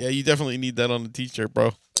people. Yeah, you definitely need that on the t-shirt,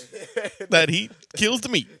 bro. That heat kills the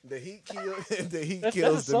meat. The heat the heat That's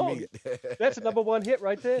kills a the song. meat. That's a #1 hit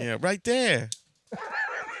right there. Yeah, right there.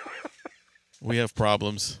 We have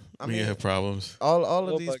problems. We mean, have problems. all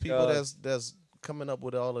Oh of these my people God. that's coming up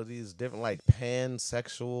with all of these different like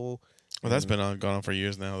pansexual. Well, that's been gone on for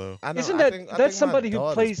years now, though. I know, Isn't I that think that's my somebody who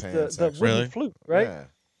daughter's plays the pansexual. wooden Really? flute, right? Yeah.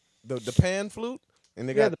 The pan flute, and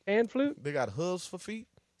they Yeah, got the pan flute, they got hooves for feet.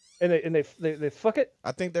 and they fuck it.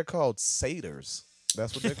 I think they're called satyrs.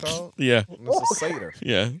 That's what they're called. Yeah, It's a satyr.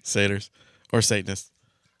 yeah, satyrs or Satanists.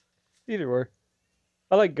 Either or.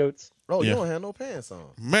 I like goats. Oh, Yeah. you don't have no pants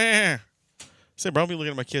on. Man, say, bro, I'll be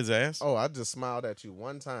looking at my kid's ass. Oh, I just smiled at you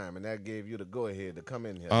one time, and that gave you the go ahead to come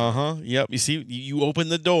in here. Yep. You see, you opened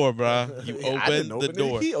the door, bro. You I didn't opened the open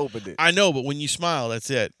door. it. He opened it. I know, but when you smile, that's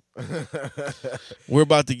it. We're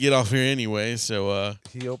about to get off here anyway, so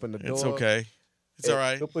He opened the door. it's okay. It's all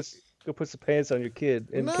right. Go put some pants on your kid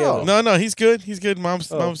and No. kill him. No, he's good. He's good.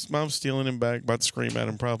 Mom's Oh. mom's stealing him back. About to scream at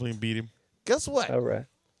him probably and beat him. Guess what? All right.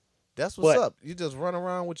 That's what's What? up. You just run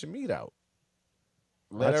around with your meat out.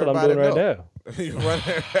 Let That's what I'm doing right everybody now. know. You run-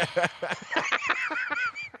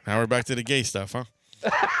 Now we're back to the gay stuff, huh?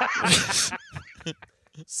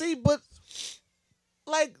 See, but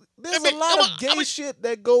like, there's I mean, a lot come of on, gay I mean- shit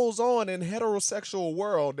that goes on in heterosexual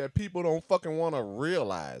world that people don't fucking want to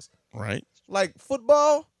realize. Right. Like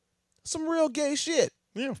football, some real gay shit.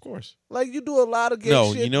 Yeah, of course. Like you do a lot of gay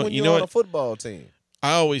No, shit you know- when you you're know on what? a football team.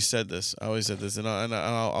 I always said this, and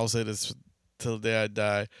I'll say this till the day I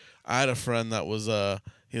die. I had a friend that was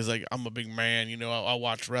he was like, I'm a big man, I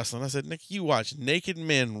watch wrestling. I said, Nick, you watch naked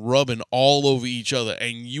men rubbing all over each other,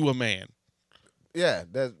 and you a man. Yeah,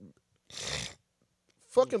 that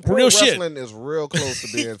fucking pro Real shit. wrestling is real close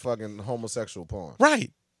to being fucking homosexual porn.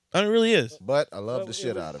 Right. It really is. But I love Well, the it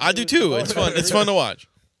shit was- out of it. I do too. It's fun. It's fun to watch.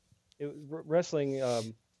 Wrestling,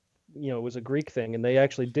 was a Greek thing, and they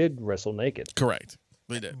actually did wrestle naked. Correct.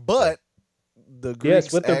 They did. But the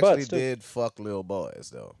Greeks with their actually butts, too. did fuck little boys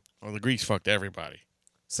though. Well, the Greeks fucked everybody.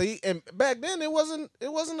 See, and back then it wasn't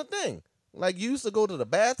a thing. Like you used to go to the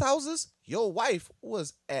bathhouses, your wife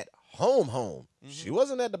was at home. She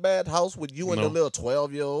wasn't at the bathhouse with you and No. the little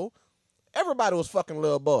 12-year-old. Everybody was fucking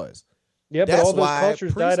little boys. Yeah, but That's all those why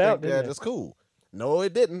cultures priests died out, think that didn't they? it's cool. No,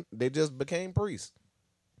 it didn't. They just became priests.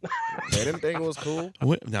 They didn't think it was cool.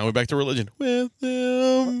 Now we're back to religion. With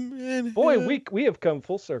them in Boy, heaven. we have come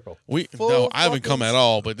full circle. Full No, I haven't fucking come at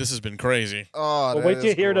all, but this has been crazy. Oh, Well, that wait till you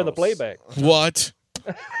is hear it on the gross. playback. What?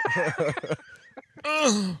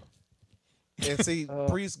 And see,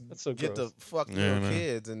 priests that's so get gross. to fuck Yeah, little man.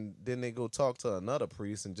 kids, and then they go talk to another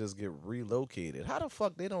priest and just get relocated. How the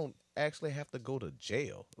fuck they don't actually have to go to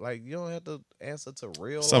jail? Like you don't have to answer to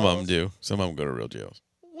real. Some of them laws? do. Some of them go to real jails.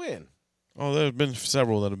 When? Oh, there have been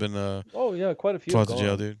several that have been Oh yeah, quite a few. brought to gone.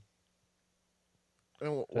 jail, dude. And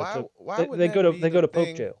So- why? so Why they, would they that go to be they go the to Pope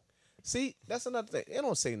thing? jail? See, that's another thing. They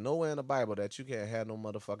don't say nowhere in the Bible that you can't have no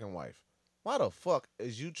motherfucking wife. Why the fuck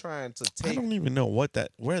is you trying to I take? don't even know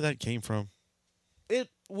where that came from. It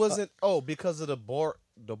wasn't. because of the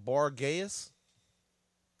Borgias.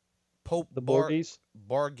 Pope The Borgies?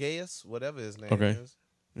 Borgias, whatever his name Okay. is.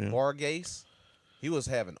 Yeah. Borgias. He was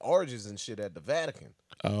having orgies and shit at the Vatican.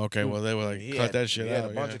 Oh, okay. Well, they were like, He cut had- that shit he had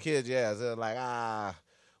out. a bunch yeah. of kids. Yeah, they're like,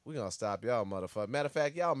 we gonna stop y'all, motherfucker. Matter of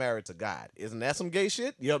fact, y'all married to God. Isn't that some gay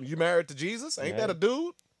shit? You married to Jesus? Ain't that a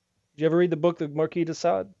dude? Did you ever read the book, The Marquis de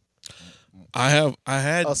Sade? I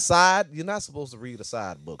had Aside, you're not supposed to read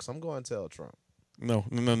Aside books. I'm going to tell Trump. no.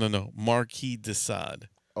 Marquis de Sade.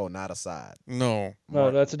 Oh, not Aside. No.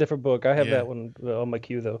 No, that's a different book. I have Yeah. that one on my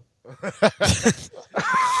queue though.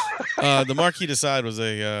 The Marquis de Sade was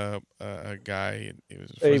a guy. He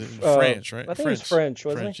was French, right? I think he was French,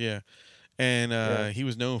 wasn't French, he? yeah. And Yeah. he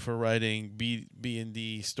was known for writing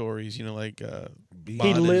B&D stories. Like He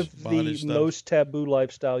bondage- lived bondage the stuff. most taboo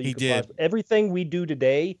lifestyle you He could did. possibly. Everything we do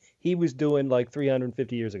today, he was doing like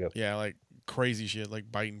 350 years ago. Yeah, like crazy shit,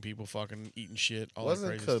 like biting people, fucking eating shit, all Wasn't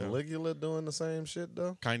that crazy stuff. Caligula doing the same shit,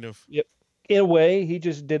 though? Kind of. In a way, he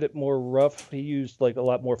just did it more rough. He used like a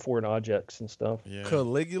lot more foreign objects and stuff. Yeah.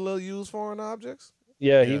 Caligula used foreign objects?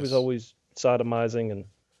 Yeah, he Yes. was always sodomizing and.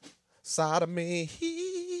 Sodomy.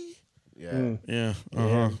 Yeah. Mm. Yeah.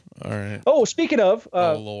 Uh-huh. All right. Oh, speaking of,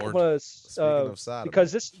 Oh, Lord. Speaking of sodomy.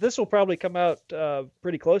 because this will probably come out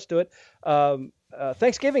pretty close to it.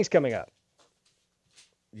 Thanksgiving's coming up.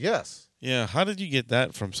 Yes. Yeah. How did you get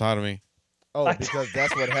that from sodomy? Oh, because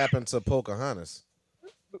that's what happened to Pocahontas.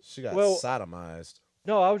 She got Well- sodomized.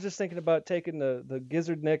 No, I was just thinking about taking the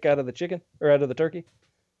gizzard neck out of the chicken or out of the turkey.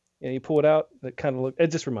 And you pull it out. That kind of look. It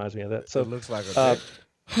just reminds me of that. So It looks like a uh, dick.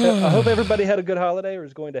 I hope everybody had a good holiday or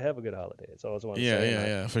is going to have a good holiday. That's all I was wanting to Yeah, say.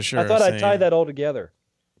 yeah, for sure. I thought I'd tie Same. that all together.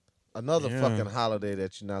 Another Yeah. fucking holiday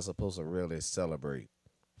that you're not supposed to really celebrate.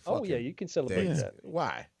 Oh yeah, Fucking you can celebrate days. that.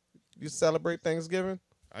 Why? You celebrate Thanksgiving?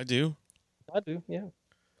 I do. I do, yeah.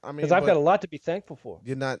 I mean, Because I've but got a lot to be thankful for.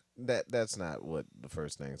 you're not that's not what the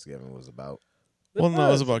first Thanksgiving was about. Well, no,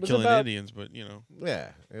 it was about It was killing about- Indians, but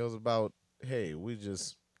Yeah, it was about, hey, we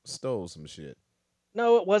just stole some shit.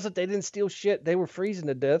 No, it wasn't. They didn't steal shit. They were freezing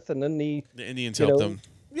to death, and then the the Indians You helped know, them.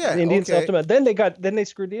 Yeah, the Indians okay. helped them out. Then they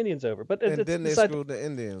screwed the Indians over. But And it's then they beside- screwed the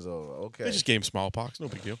Indians over. Okay. They just gave them smallpox. No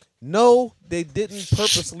big deal. No, they didn't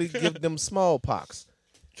purposely give them smallpox.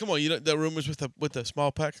 Come on, you know the rumors with the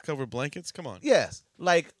smallpox covered blankets. Come on. Yes,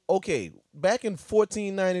 like okay, back in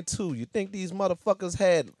 1492, you think these motherfuckers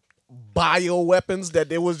had bioweapons that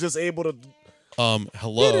they was just able to?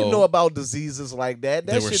 Hello. They didn't know about diseases like that.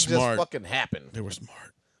 They That were shit smart. just fucking happened. They were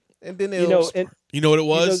smart. And then they you know, was- and You know what it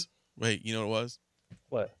was? know- Wait, you know what it was?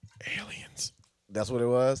 what? Aliens. that's what it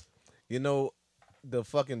was. You know, the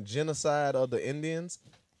fucking genocide of the Indians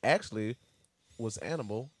actually was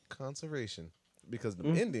animal conservation because the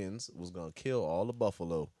Indians was gonna kill all the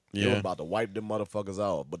buffalo. They Yeah. was about to wipe them motherfuckers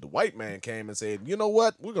out, but the white man came and said, "You know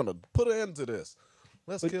what? We're gonna put an end to this.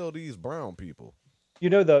 Let's kill these brown people." You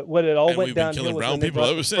know when it all And went we've been downhill killing was brown when they people brought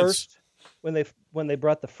ever the since. first when they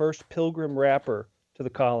brought the first pilgrim rapper to the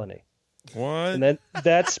colony. What? And then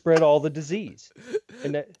that spread all the disease.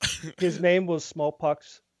 And that, his name was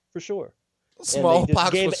smallpox for sure. Smallpox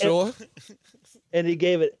for gave sure. And he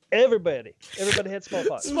gave it everybody. Everybody had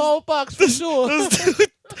smallpox. Smallpox for sure.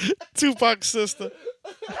 Tupac's sister.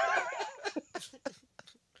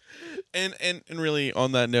 And really,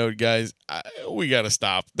 on that note, guys, we gotta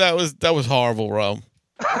stop. That was horrible, Rum.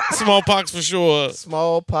 Smallpox for sure.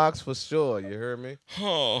 Smallpox for sure. You heard me?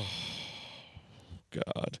 Oh,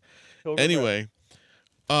 God. Go Anyway,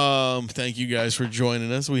 thank you guys for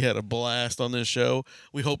joining us. We had a blast on this show.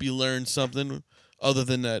 We hope you learned something other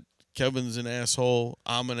than that Kevin's an asshole,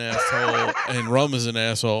 I'm an asshole, and Rum is an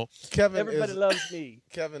asshole. Everybody loves me.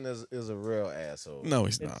 Kevin is a real asshole. No,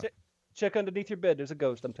 he's And not. check underneath your bed. There's a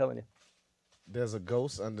ghost. I'm telling you. There's a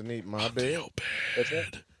ghost underneath my bed. That's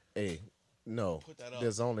it. Hey, no. that up.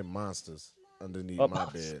 There's only monsters underneath Oh, my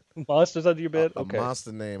bed. Monsters under your bed. A Okay.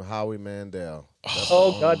 monster named Howie Mandel.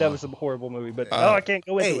 Oh God, that was a horrible movie. But I can't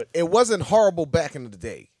go into Hey, it. it wasn't horrible back in the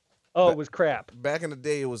day. Oh, it was crap. Back in the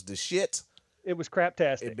day, it was the shit. It was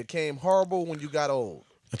craptastic. It became horrible when you got old.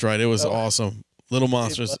 That's right. It was awesome. Little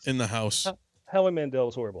monsters was. in the house. Howie Mandel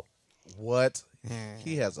was horrible. What?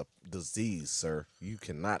 He has a disease, sir. You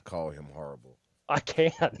cannot call him horrible. I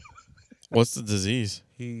can. What's the disease?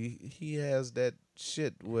 He has that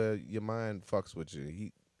shit where your mind fucks with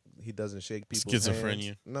you. He doesn't shake people's Schizophrenia.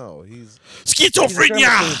 hands. No, he's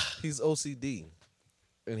Schizophrenia. he's OCD.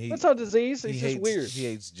 And he That's not a disease. It's he just hates, weird. He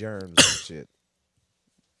hates germs and shit.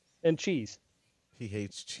 And cheese. He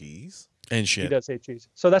hates cheese. And He shit. does hate cheese.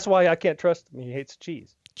 So that's why I can't trust him. He hates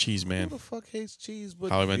cheese. Cheese Who man. the fuck hates cheese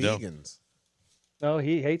but Howie Mandel. vegans? No,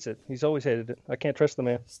 he hates it. He's always hated it. I can't trust the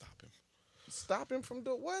man. Stop him. Stop him from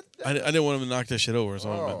doing what? I didn't want him to knock that shit over. That's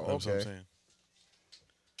what I'm okay. saying.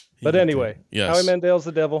 He But did anyway, too. Yes. Howie Mandel's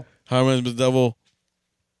the devil. Howie Mandel's the devil.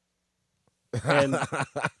 And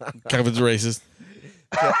Kevin's racist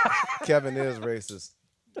Kevin is racist.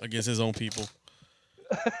 against his own people.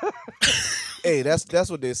 Hey, that's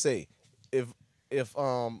what they say. If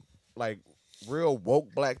like real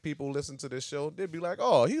woke black people listen to this show, they'd be like,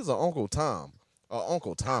 "Oh, he's an Uncle Tom or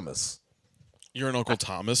Uncle Thomas, You're an Uncle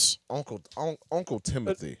Thomas. Uncle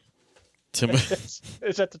Timothy." is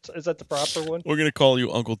that the proper one? We're gonna call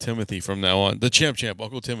you Uncle Timothy from now on. The champ,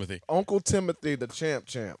 Uncle Timothy. Uncle Timothy the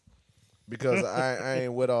champ, because I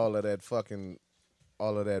ain't with all of that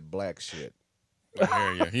black shit. I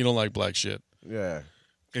hear you. You don't like black shit. Yeah.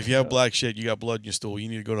 If you have black shit, you got blood in your stool. You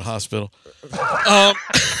need to go to the hospital.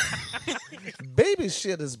 Baby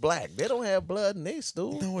shit is black. They don't have blood in their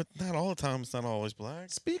stool. No, not all the time. It's not always black.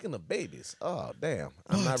 Speaking of babies, oh damn,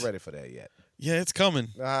 I'm not ready for that yet. Yeah, it's coming.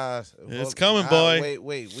 It's coming, boy.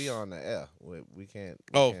 Wait, we on the air. We can't.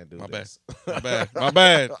 Oh, can't do my this. My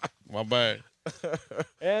bad.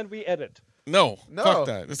 And we edit. No, No. fuck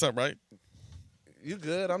that. That's not right. You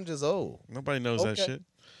good? I'm just old. Nobody knows that Okay. shit.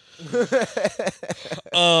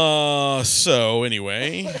 So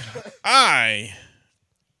anyway, I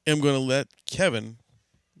am going to let Kevin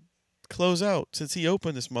close out since he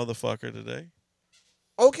opened this motherfucker today.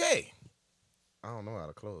 Okay. I don't know how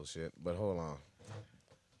to close shit, but hold on.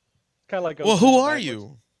 Kind of like. Well, who are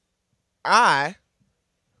you? I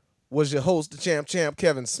was your host, the champ,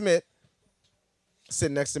 Kevin Smith.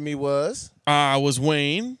 Sitting next to me was, I was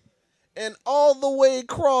Wayne. and all the way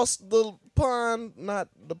across the pond, not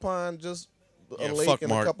the pond, just a Yeah, lake fuck and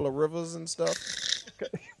Mark. a couple of rivers and stuff.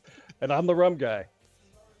 And I'm the rum guy.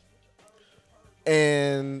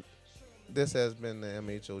 And this has been the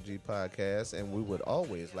MHOG podcast, and we would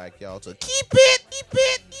always like y'all to keep it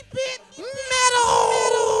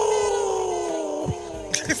metal.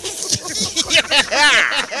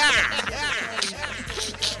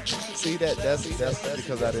 See that's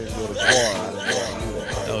because I didn't go to war. I didn't know how to do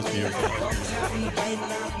that. That was beautiful.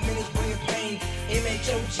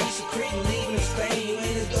 MHOG secreting, leaving the stain. You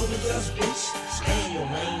ain't as dope as us, bitch. Stay in your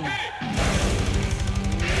lane.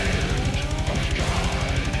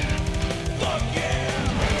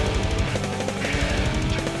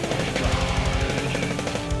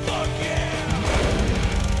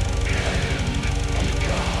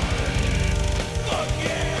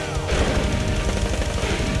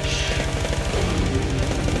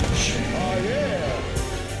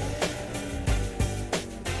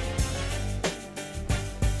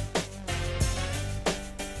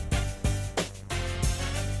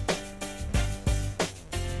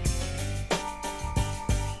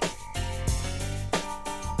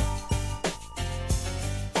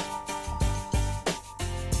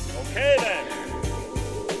 Okay then.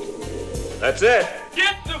 That's it.